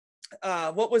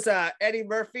was that? Eddie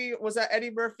Murphy? Was that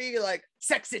Eddie Murphy? Like,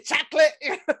 sexy chocolate.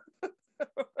 Sexy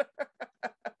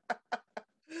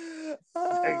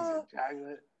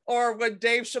chocolate. Or when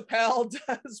Dave Chappelle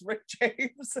does Rick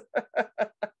James.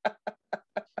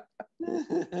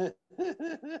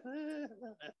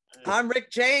 I'm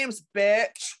Rick James,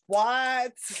 bitch.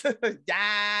 What?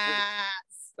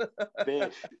 Yes.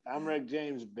 Bitch. I'm Rick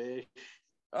James, bitch.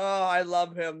 Oh, I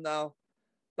love him though.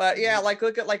 But yeah, like,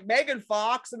 look at like Megan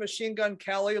Fox and Machine Gun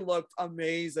Kelly looked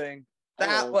amazing.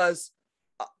 That was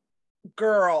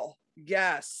girl.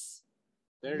 Yes.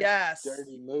 There's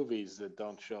dirty movies that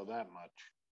don't show that much.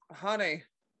 Honey,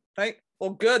 well,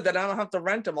 good that I don't have to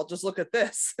rent them. I'll just look at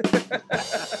this.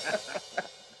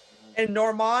 And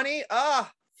Normani,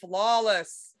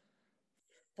 flawless.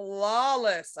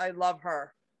 I love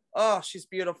her. Oh, she's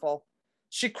beautiful.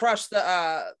 She crushed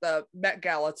the Met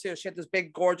Gala too. She had this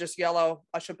big, gorgeous yellow.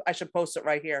 I should post it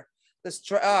right here. This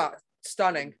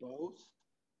stunning. Both?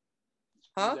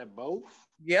 Huh? Was that both?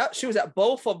 Yeah, she was at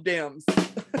both of them.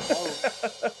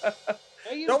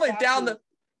 They're only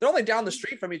down the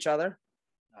street from each other.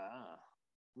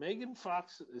 Megan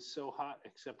Fox is so hot,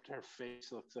 except her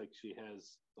face looks like she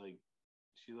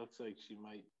looks like she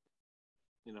might,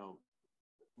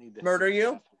 need to murder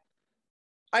you.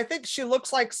 I think she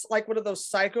looks like one of those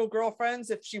psycho girlfriends.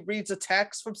 If she reads a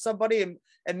text from somebody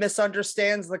and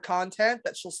misunderstands the content,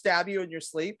 that she'll stab you in your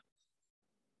sleep.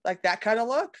 Like that kind of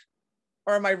look?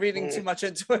 Or am I reading too much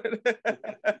into it?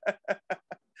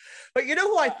 But you know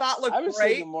who I thought looked great? I was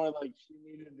thinking more like she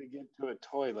needed to get to a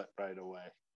toilet right away.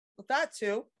 That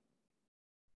too.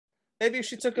 Maybe if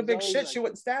she took a She's big always shit, like- she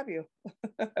wouldn't stab you.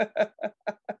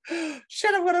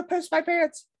 Shit, I'm gonna piss my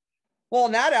pants. Well,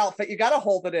 in that outfit, you gotta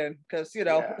hold it in because you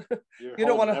know Yeah, you're you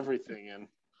don't holding want to. everything in.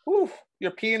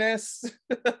 Your penis.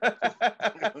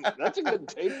 That's a good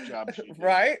tape job she did.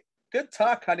 Right? Good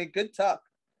tuck, honey. Good tuck.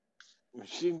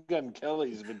 Machine Gun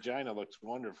Kelly's vagina looks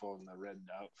wonderful in the red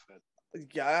outfit.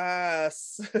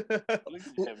 Yes. Look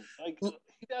at him. Like,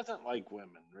 he doesn't like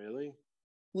women, really.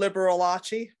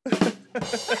 Liberalachi.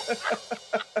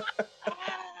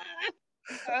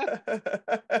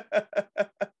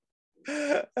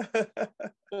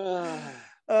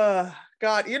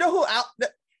 God, you know who out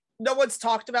that no one's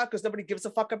talked about because nobody gives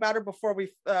a fuck about her before we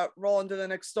roll into the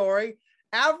next story.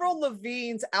 Avril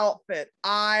Lavigne's outfit.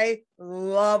 I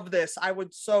love this. I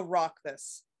would so rock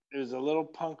this. It was a little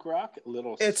punk rock, a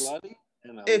little It's- slutty,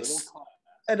 and a it's- little class.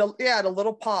 And a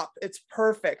little pop. It's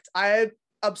perfect. I'm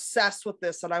obsessed with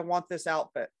this and I want this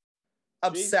outfit.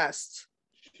 Obsessed.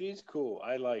 She's cool.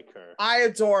 I like her. I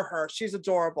adore her. She's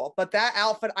adorable. But that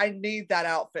outfit, I need that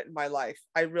outfit in my life.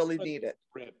 I really need it.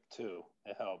 Rip too.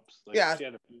 It helps. Like, Yeah. if she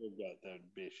had a beer gut, that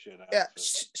would be a shit outfit.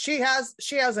 Yeah,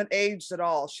 she hasn't aged at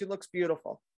all. She looks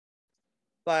beautiful.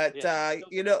 But Yeah, she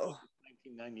you still know, looks like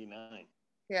 1999.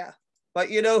 yeah. But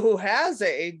you know who has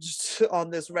aged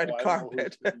on this red I know who's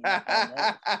carpet? sitting up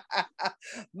on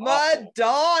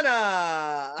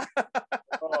Madonna.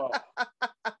 Oh.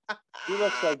 She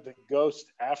looks like the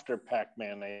ghost after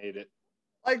Pac-Man ate it.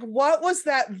 Like, what was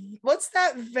that? What's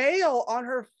that veil on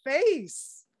her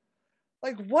face?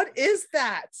 Like, what is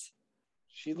that?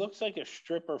 She looks like a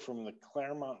stripper from the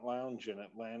Claremont Lounge in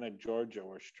Atlanta, Georgia,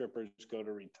 where strippers go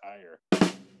to retire.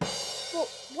 Well,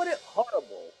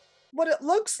 Horrible. what it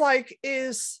looks like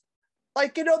is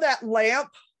like, you know, that lamp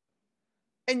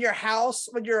in your house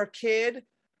when you're a kid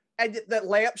and that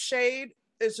lampshade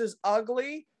is just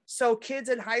ugly. So kids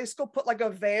in high school put like a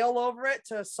veil over it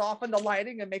to soften the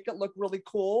lighting and make it look really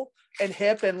cool and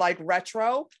hip and like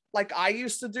retro, like I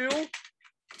used to do.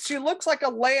 She looks like a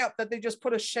lamp that they just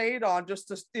put a shade on just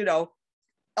to, you know,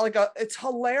 it's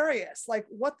hilarious. Like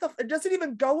it doesn't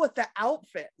even go with the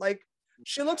outfit. Like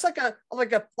she looks like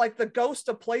the ghost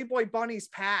of Playboy Bunny's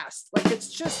past. Like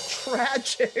it's just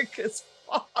tragic as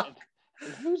fuck.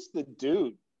 And who's the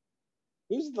dude?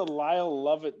 Who's the Lyle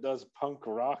Lovett does punk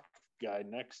rock guy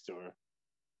next to her?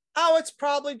 Oh, it's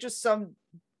probably just some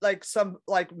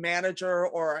manager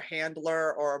or a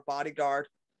handler or a bodyguard.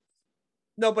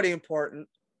 Nobody important.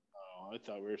 Oh, I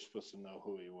thought we were supposed to know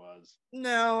who he was.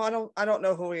 No, I don't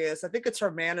know who he is. I think it's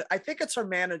her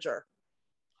manager.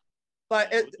 But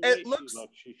Yeah, with the way it looks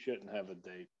she shouldn't have a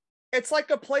date. it's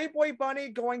like a Playboy bunny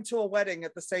going to a wedding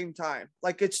at the same time.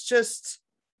 Like it's just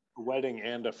A wedding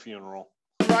and a funeral.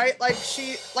 right. Like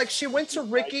she went to She might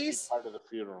be Ricky's. part of the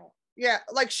funeral. Yeah,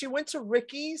 like she went to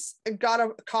Ricky's and got a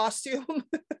costume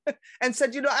and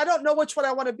said, you know, I don't know which one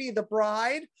I want to be, the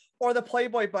bride or the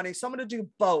Playboy bunny. So I'm going to do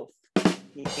both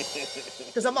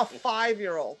because I'm a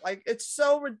 5-year-old. Like it's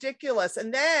so ridiculous.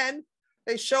 And then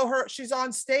they show her, she's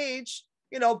on stage,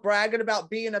 you know, bragging about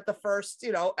being at the first,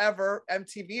 you know, ever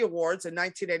MTV Awards in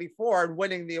 1984 and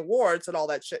winning the awards and all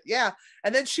that shit. Yeah.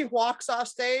 And then she walks off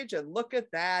stage and look at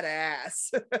that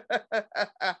ass.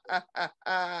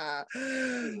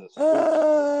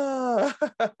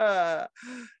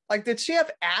 Like, did she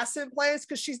have ass implants?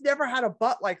 Because she's never had a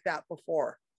butt like that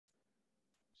before.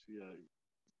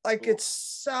 Like, Cool. it's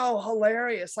so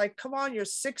hilarious. Like, come on, you're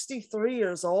 63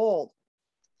 years old.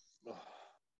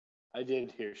 I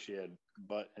did hear she had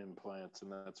butt implants,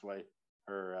 and that's why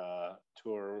her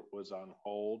tour was on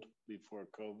hold before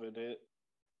COVID hit.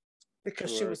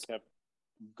 Because Tour kept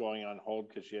going on hold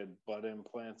because she had butt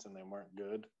implants and they weren't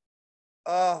good.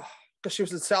 oh, because she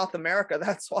was in South America.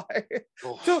 That's why.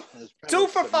 Oh, Two- that's Two probably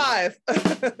for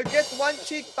some- $5. Get one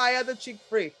cheek, buy other cheek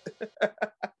free.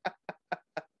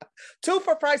 2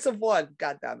 for price of 1.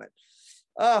 God damn it.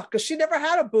 Because she never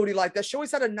had a booty like that. She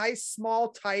always had a nice,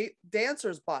 small, tight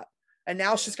dancer's butt. And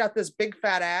now she's got this big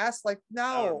fat ass. Like,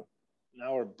 no.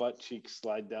 Now her butt cheeks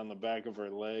slide down the back of her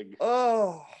leg.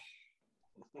 Oh,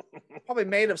 probably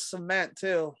made of cement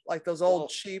too. Like those old Oh.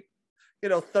 cheap, you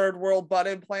know, third world butt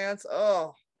implants.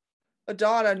 Oh,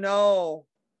 Madonna, no.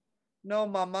 No,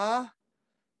 mama.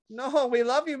 No, we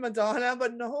love you, Madonna,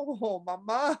 but no,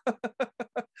 mama.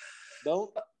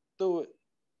 Don't do it.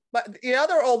 But the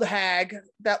other old hag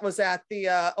that was at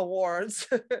the awards,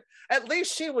 at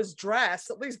least she was dressed.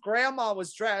 At least grandma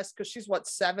was dressed because she's what,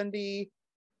 70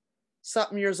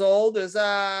 something years old, is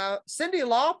Cyndi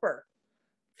Lauper.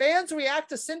 Fans react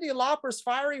to Cyndi Lauper's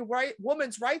fiery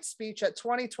women's rights speech at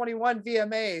 2021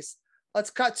 VMAs. Let's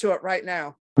cut to it right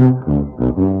now.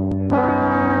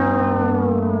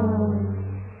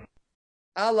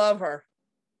 I love her.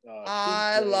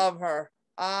 I love her.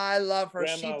 I love her.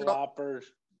 Grandma Lopper.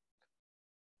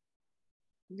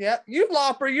 Yep, you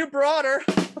lop her. You brought her.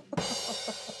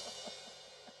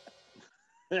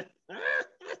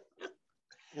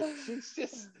 She's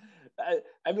just.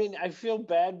 I mean, I feel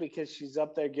bad because she's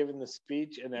up there giving the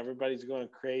speech and everybody's going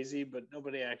crazy, but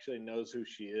nobody actually knows who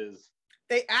she is.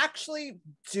 They actually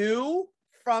do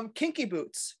from Kinky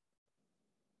Boots.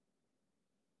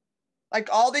 Like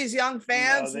all these young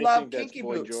fans love Kinky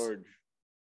Boots. George.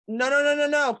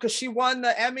 No, because she won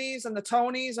the Emmys and the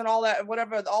Tonys and all that,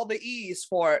 whatever, all the E's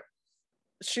for it.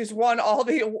 She's won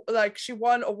she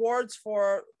won awards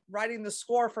for writing the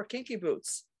score for Kinky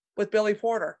Boots with Billy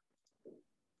Porter.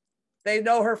 They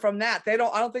know her from that. I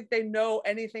don't think they know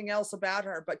anything else about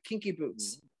her but Kinky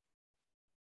Boots. Mm-hmm.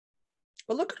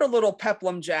 But look at her little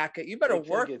peplum jacket. You better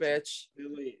work, bitch.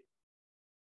 Billy.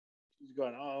 She's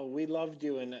going, oh, we loved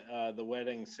you in The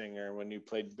Wedding Singer when you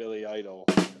played Billy Idol.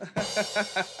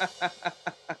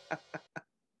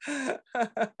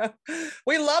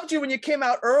 We loved you when you came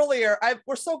out earlier.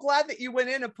 We're so glad that you went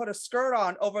in and put a skirt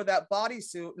on over that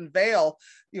bodysuit and veil.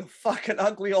 You fucking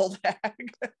ugly old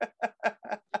hag.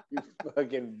 You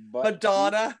fucking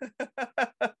Madonna.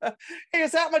 Hey,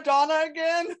 is that Madonna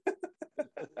again?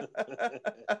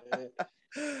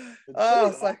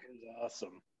 It's like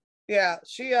awesome. Yeah,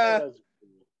 she's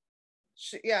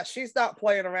not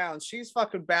playing around. She's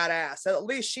fucking badass. At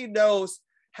least she knows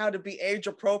how to be age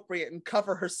appropriate and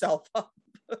cover herself up.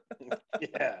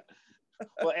 Yeah.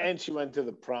 Well, and she went to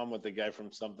the prom with the guy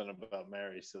from Something About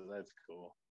Mary, so that's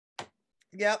cool.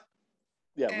 Yep.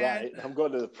 Yeah, right. I'm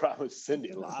going to the prom with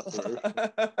Cyndi Lauper.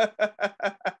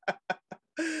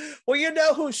 Well, you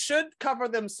know who should cover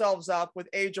themselves up with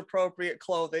age appropriate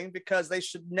clothing because they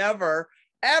should never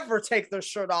ever take their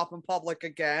shirt off in public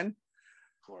again.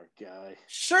 Poor guy.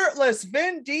 Shirtless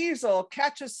Vin Diesel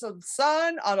catches some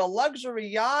sun on a luxury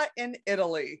yacht in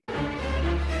Italy.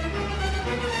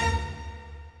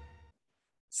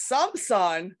 Some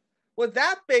sun with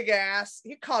that big ass,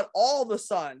 he caught all the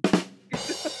sun.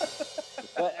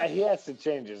 But he has to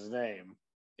change his name.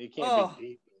 He can't be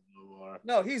Diesel no more.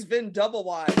 No, he's Vin Double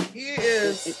Wide. He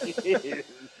is.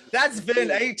 That's Vin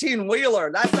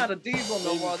 18-wheeler. That's not a diesel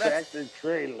no more. That's tractor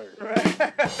trailer.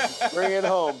 Bring it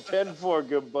home. 10-4,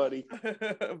 good buddy.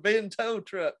 Vin tow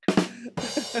truck.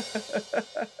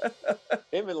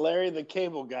 Him and Larry the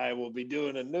Cable Guy will be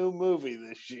doing a new movie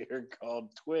this year called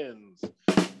Twins.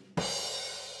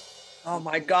 Oh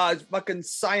my God, fucking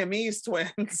Siamese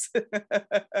twins.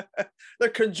 They're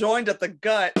conjoined at the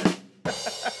gut.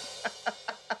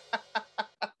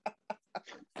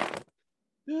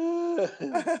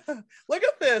 Look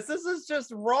at this. This is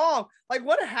just wrong. Like,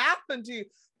 what happened to you?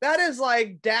 That is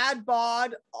like dad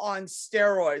bod on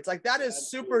steroids. Like, that is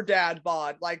super dad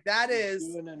bod. Like, that is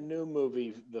doing a new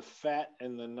movie, The Fat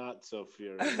and the Not So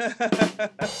Furious.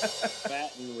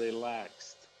 Fat and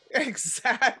relaxed.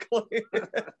 Exactly.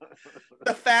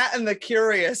 The fat and the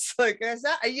curious. Like,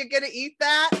 are you gonna eat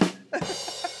that?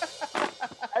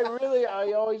 I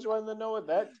always wanted to know what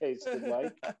that tasted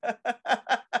like.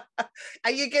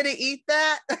 Are you gonna eat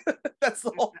that? That's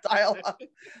the whole dialogue.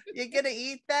 You gonna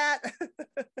eat that?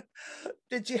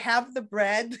 Did you have the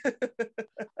bread?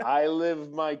 I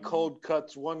live my cold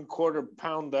cuts 1/4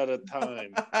 pound at a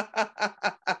time.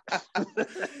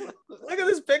 Look at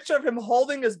this picture of him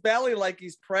holding his belly like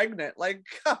he's pregnant. Like,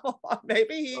 come on,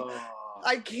 maybe he.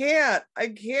 I can't.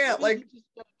 Like, you just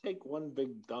gotta take one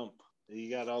big dump. You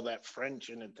got all that French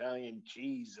and Italian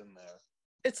cheese in there.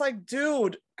 It's like,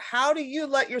 dude, how do you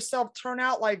let yourself turn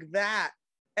out like that?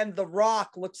 And The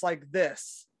Rock looks like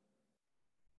this.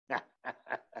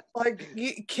 Like,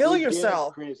 you kill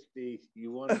yourself. Christy,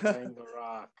 you want to bang The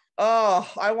Rock.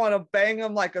 Oh, I want to bang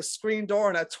him like a screen door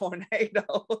in a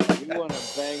tornado. You want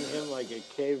to bang him like a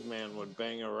caveman would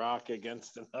bang a rock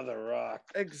against another rock.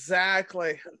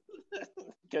 Exactly.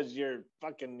 Because you're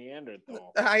fucking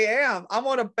Neanderthal. I am. I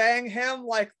want to bang him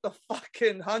like the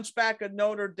fucking Hunchback of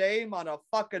Notre Dame on a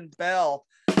fucking bell.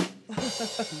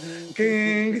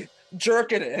 King,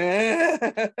 jerk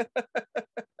it.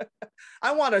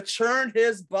 I want to churn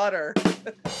his butter.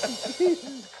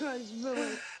 Jesus Christ, Miller.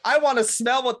 I want to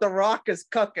smell what The Rock is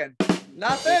cooking.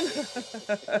 Nothing?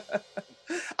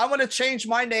 I want to change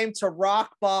my name to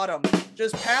Rock Bottom.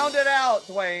 Just pound it out,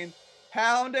 Dwayne.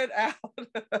 Pound it out.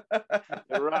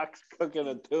 The Rock's cooking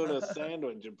a tuna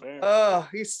sandwich, apparently. Oh,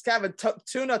 he's having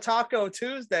tuna taco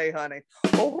Tuesday, honey.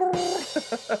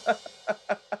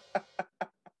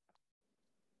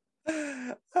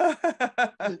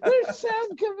 There's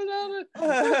sound coming out of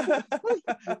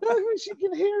I wish you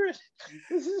can hear it.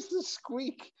 This is the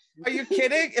squeak. Are you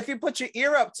kidding? If you put your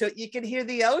ear up to it, you can hear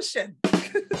the ocean.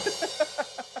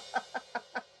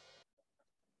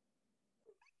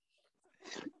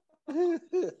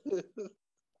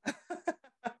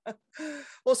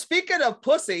 Well, speaking of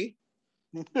pussy,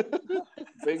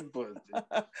 big pussy.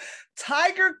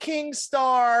 Tiger King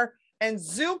star and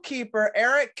zookeeper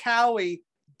Eric Cowie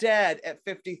dead at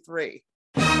 53.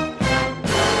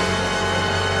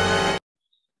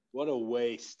 What a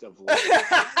waste of life.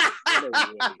 What a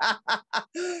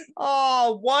waste.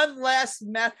 Oh, one less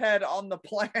meth head on the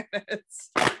planet.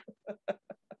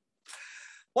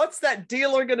 What's that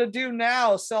dealer gonna do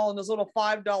now selling those little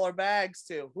 $5 bags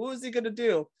to? Who is he gonna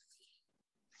do?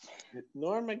 If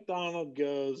Norm MacDonald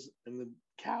goes and the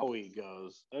Cowie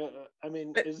goes, I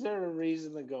mean, is there a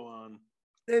reason to go on?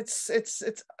 It's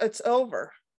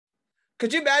over.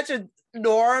 Could you imagine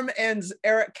Norm and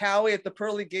Eric Cowie at the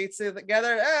pearly gates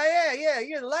together? Oh, yeah,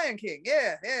 you're the Lion King.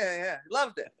 Yeah.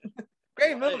 Loved it.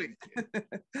 Great movie.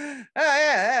 Oh,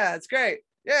 yeah, it's great.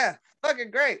 Yeah,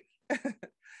 fucking great.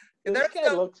 This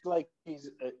guy looks like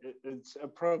it's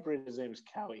appropriate his name's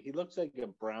Cowie. He looks like a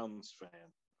Browns fan.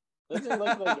 Doesn't he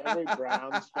look like every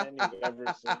Browns fan you've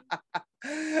ever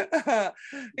seen?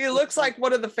 He looks like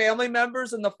one of the family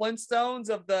members in the Flintstones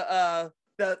of the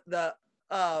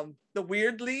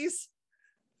Weirdlies,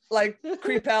 like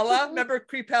Creepella. Remember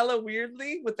Creepella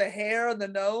Weirdly with the hair and the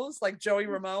nose, like Joey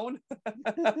Ramone?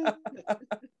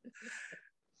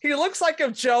 He looks like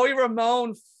if Joey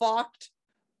Ramone fucked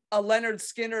a Leonard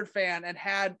Skinner fan and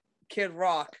had Kid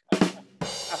Rock.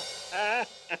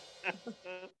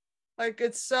 Like,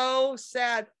 it's so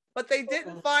sad. But they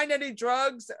didn't find any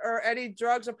drugs or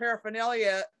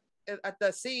paraphernalia at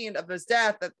the scene of his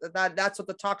death. That's what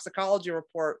the toxicology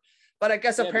report. But I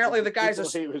guess apparently the guys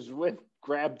he was with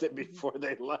grabbed it before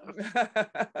they left.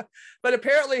 But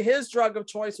apparently his drug of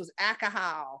choice was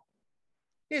alcohol.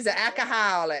 He's an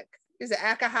alcoholic. He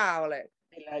liked the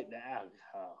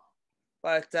alcohol.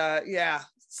 But yeah,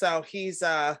 so he's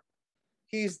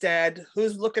dead.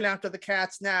 Who's looking after the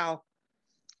cats now?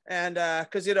 And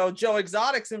because Joe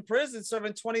Exotic's in prison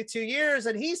serving 22 years,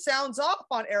 and he sounds off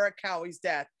on Eric Cowie's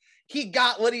death. He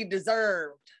got what he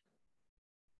deserved.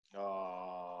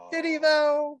 Oh. Did he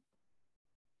though?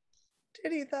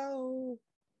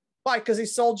 Why? Because he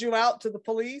sold you out to the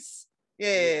police?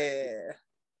 Yeah.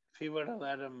 If he would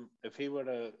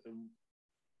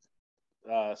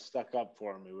have stuck up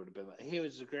for him, he would have been like, he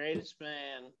was the greatest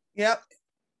man. Yep.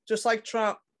 Just like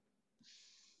Trump.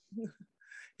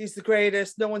 He's the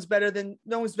greatest. No one's better than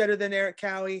Eric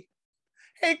Cowie.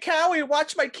 Hey Cowie,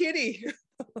 watch my kitty.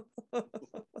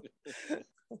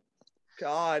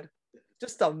 God,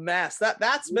 just a mess.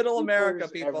 That's middle America,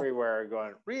 people. Everywhere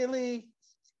going, really?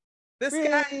 This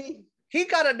guy, he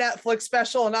got a Netflix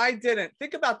special and I didn't.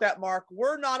 Think about that, Mark.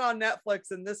 We're not on Netflix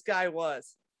and this guy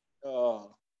was.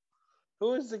 Oh.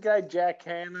 Who is the guy, Jack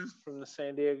Hanna from the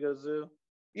San Diego Zoo?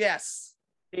 Yes.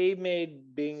 He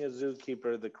made being a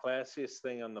zookeeper the classiest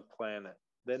thing on the planet.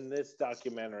 Then this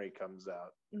documentary comes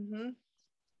out. Mm-hmm.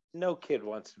 No kid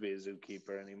wants to be a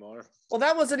zookeeper anymore. Well,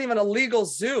 that wasn't even a legal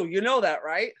zoo. You know that,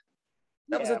 right?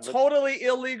 That was a totally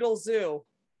illegal zoo.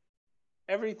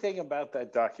 Everything about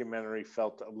that documentary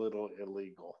felt a little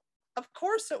illegal. Of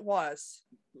course it was.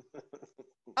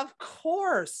 Of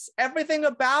course. Everything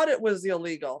about it was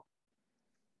illegal.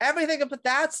 Everything, but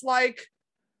that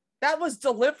was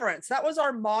Deliverance. That was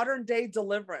our modern day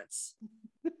Deliverance.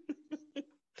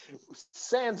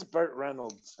 Sans Burt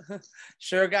Reynolds.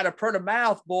 Sure got a pretty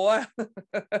mouth, boy.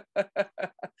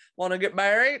 Want to get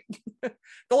married? The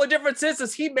only difference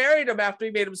is he married him after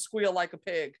he made him squeal like a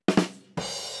pig.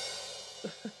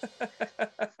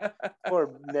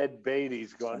 Poor Ned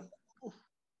Beatty's going,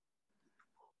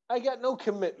 I got no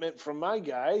commitment from my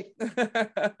guy.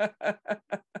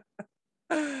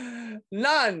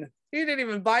 None. He didn't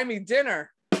even buy me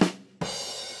dinner.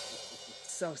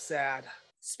 So sad.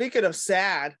 Speaking of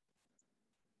sad.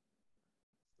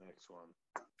 Next one.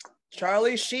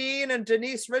 Charlie Sheen and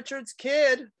Denise Richards'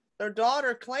 kid, their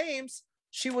daughter, claims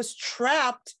she was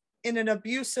trapped in an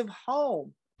abusive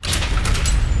home.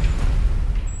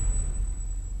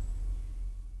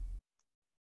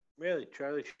 Really?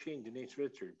 Charlie Sheen, Denise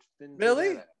Richards.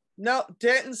 Really? No,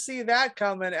 didn't see that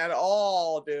coming at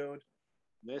all, dude.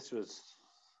 This was,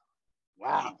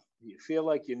 wow. You feel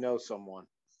like you know someone.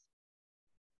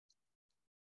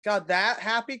 God, that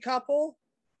happy couple.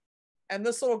 And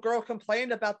this little girl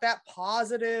complained about that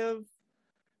positive,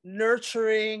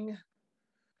 nurturing,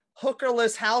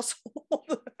 hookerless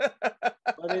household.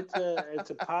 But it's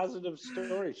a positive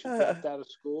story. She dropped out of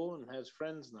school and has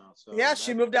friends now. So yeah,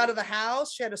 she moved out of the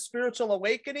house. She had a spiritual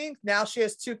awakening. Now she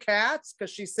has 2 cats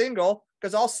because she's single,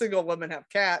 because all single women have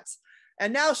cats.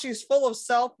 And now she's full of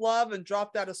self-love and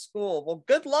dropped out of school. Well,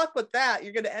 good luck with that.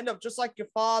 You're going to end up just like your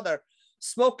father,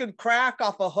 smoking crack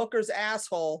off a hooker's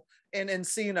asshole in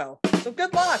Encino. So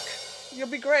good luck. You'll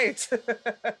be great.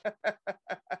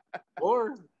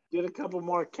 Or get a couple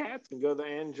more cats and go the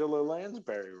Angela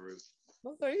Lansbury route.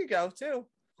 Well, there you go, too.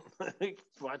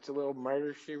 Watch a little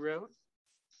Murder, She Wrote.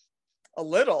 A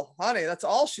little, honey. That's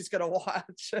all she's going to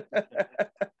watch.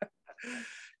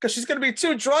 Because she's going to be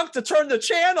too drunk to turn the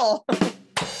channel.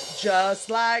 Just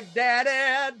like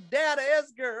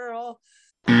daddy's girl.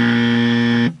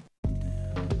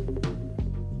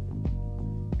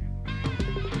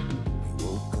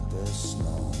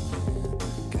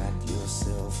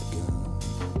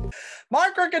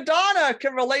 Mark Riccadonna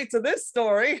can relate to this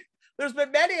story. There's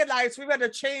been many nights we've had to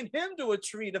chain him to a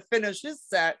tree to finish his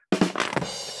set.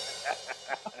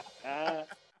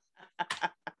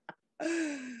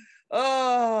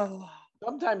 Oh.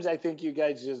 Sometimes I think you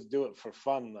guys just do it for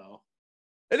fun, though.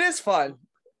 It is fun.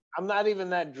 I'm not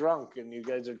even that drunk, and you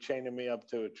guys are chaining me up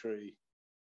to a tree.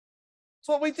 That's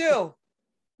what we do.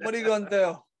 What are you going to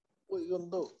do? What are you going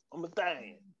to do? I'm a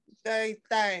dying.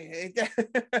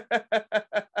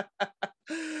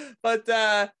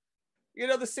 But you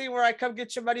know the scene where I come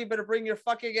get your money, you better bring your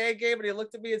fucking A game, and he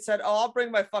looked at me and said, "Oh, I'll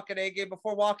bring my fucking A game,"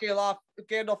 before walking off.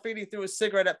 Gandolfini threw a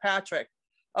cigarette at Patrick.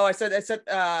 Oh, I said,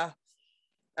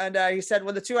 and he said,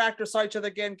 when the 2 actors saw each other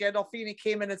again, Gandolfini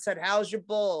came in and said, "How's your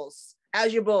bulls?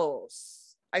 How's your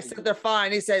bulls?" I said, "They're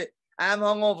fine." He said, "I'm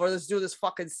hungover. Let's do this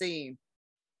fucking scene."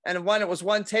 And it was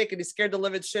one take, and he scared the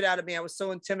living shit out of me. I was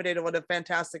so intimidated. What a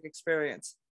fantastic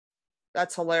experience.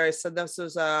 That's hilarious. And this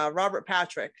was Robert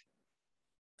Patrick.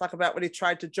 Talk about when he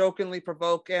tried to jokingly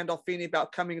provoke Gandolfini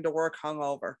about coming to work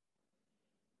hungover.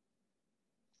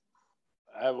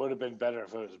 That would have been better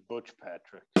if it was Butch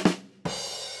Patrick.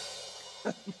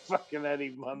 Fucking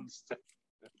Eddie Munster.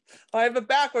 I have it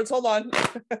backwards. Hold on.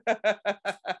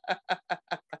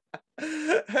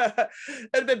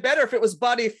 It'd been better if it was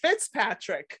Buddy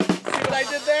Fitzpatrick. See what I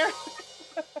did there?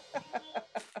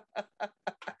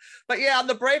 But yeah, on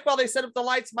the break while they set up the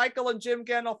lights, Michael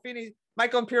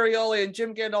Imperioli and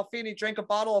Jim Gandolfini drank a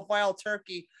bottle of Wild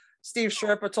Turkey. Steve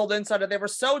Sherpa told Insider they were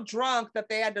so drunk that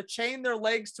they had to chain their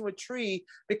legs to a tree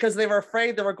because they were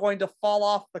afraid they were going to fall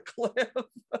off the cliff.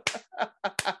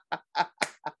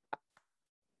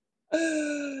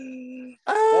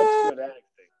 That's good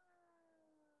acting.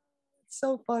 It's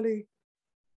so funny.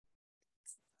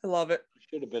 I love it.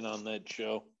 Should have been on that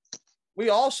show. We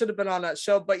all should have been on that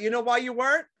show, but you know why you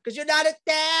weren't? Because you're not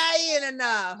Italian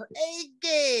enough.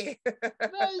 Hey,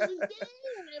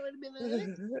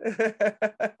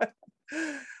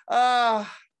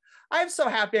 I'm so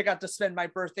happy I got to spend my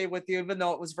birthday with you, even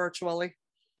though it was virtually.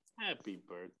 Happy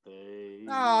birthday.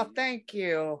 Oh, thank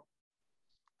you.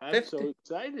 I'm 50. so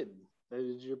excited that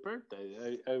it's your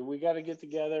birthday. We got to get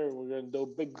together. We're going to do a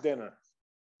big dinner.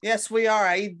 Yes, we are.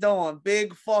 How you doing?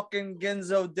 Big fucking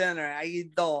Ginzo dinner. How you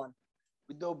doing?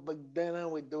 We do big dinner.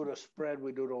 We do the spread.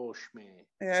 We do the whole schmear.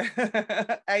 Yeah.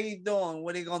 How you doing?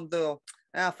 What are you going to do?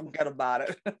 Forget about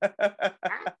it.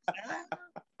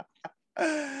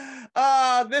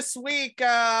 This week,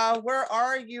 where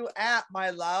are you at, my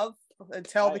love? And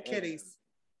tell the kiddies.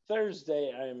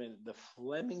 Thursday, I'm in the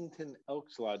Flemington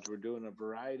Elks Lodge. We're doing a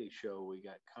variety show. We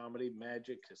got comedy,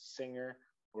 magic, a singer.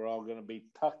 We're all going to be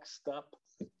tucked up,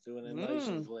 doing it nice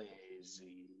and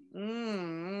lazy.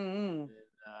 And,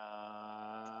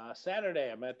 Saturday,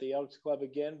 I'm at the Elks Club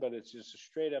again, but it's just a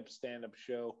straight-up stand-up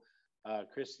show.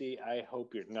 Christy, I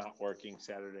hope you're not working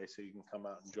Saturday so you can come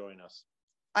out and join us.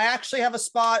 I actually have a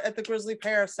spot at the Grizzly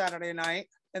Pear Saturday night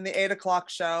in the 8 o'clock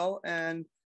show. And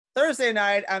Thursday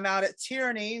night, I'm out at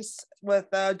Tierney's with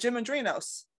Jim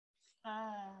Andrinos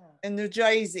in New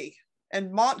Jersey.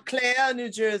 And Montclair, New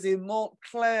Jersey,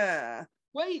 Montclair.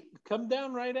 Wait, come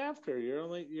down right after.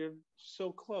 You're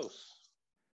so close.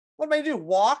 What am I do?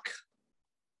 Walk?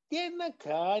 Get in the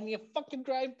car and you fucking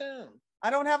drive down. I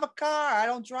don't have a car. I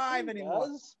don't drive anymore.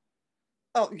 Does?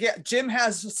 Oh, yeah. Jim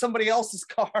has somebody else's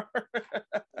car.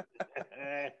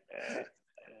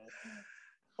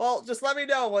 Well, just let me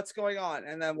know what's going on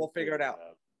and then we'll figure it out.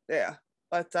 Yeah.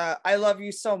 But I love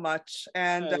you so much.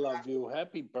 And I love you.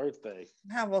 Happy birthday.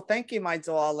 Yeah, well, thank you, my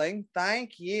darling.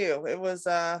 Thank you. It was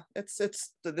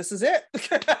this is it.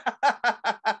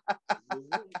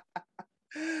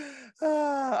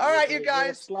 All right, you guys.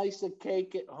 Get a slice of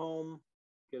cake at home.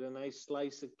 Get a nice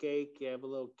slice of cake. You have a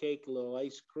little cake, a little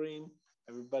ice cream.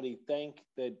 Everybody thank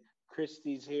the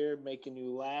Christy's here making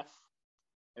you laugh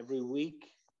every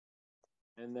week.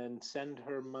 And then send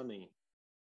her money.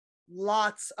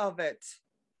 Lots of it.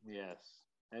 Yes.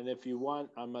 And if you want,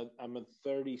 I'm a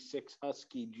 36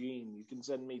 Husky Gene. You can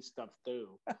send me stuff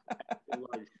too.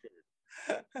 Large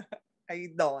shirt. How you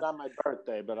doing? It's not my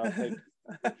birthday, but I'll take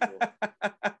it.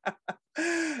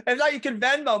 If not, you can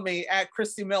Venmo me at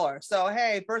Christy Miller. So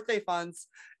hey, birthday funds.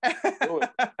 Do it.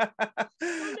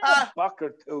 Fuck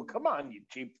or two. Come on, you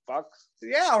cheap fucks.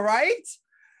 Yeah, right?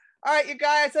 All right, you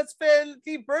guys, that's been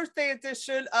the birthday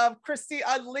edition of Christy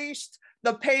Unleashed,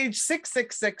 the page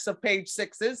 666 of page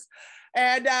sixes.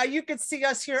 And you can see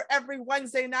us here every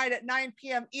Wednesday night at 9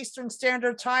 p.m. Eastern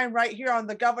Standard Time right here on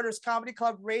the Governor's Comedy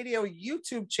Club Radio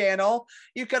YouTube channel.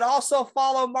 You can also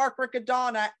follow Mark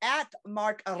Riccadonna at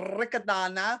Mark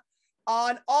Riccadonna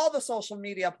on all the social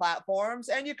media platforms.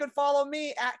 And you can follow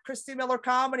me at Christy Miller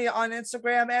Comedy on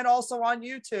Instagram and also on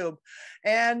YouTube.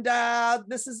 And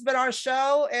this has been our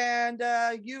show, and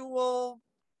you will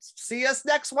see us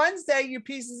next Wednesday, you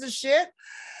pieces of shit.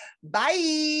 Bye.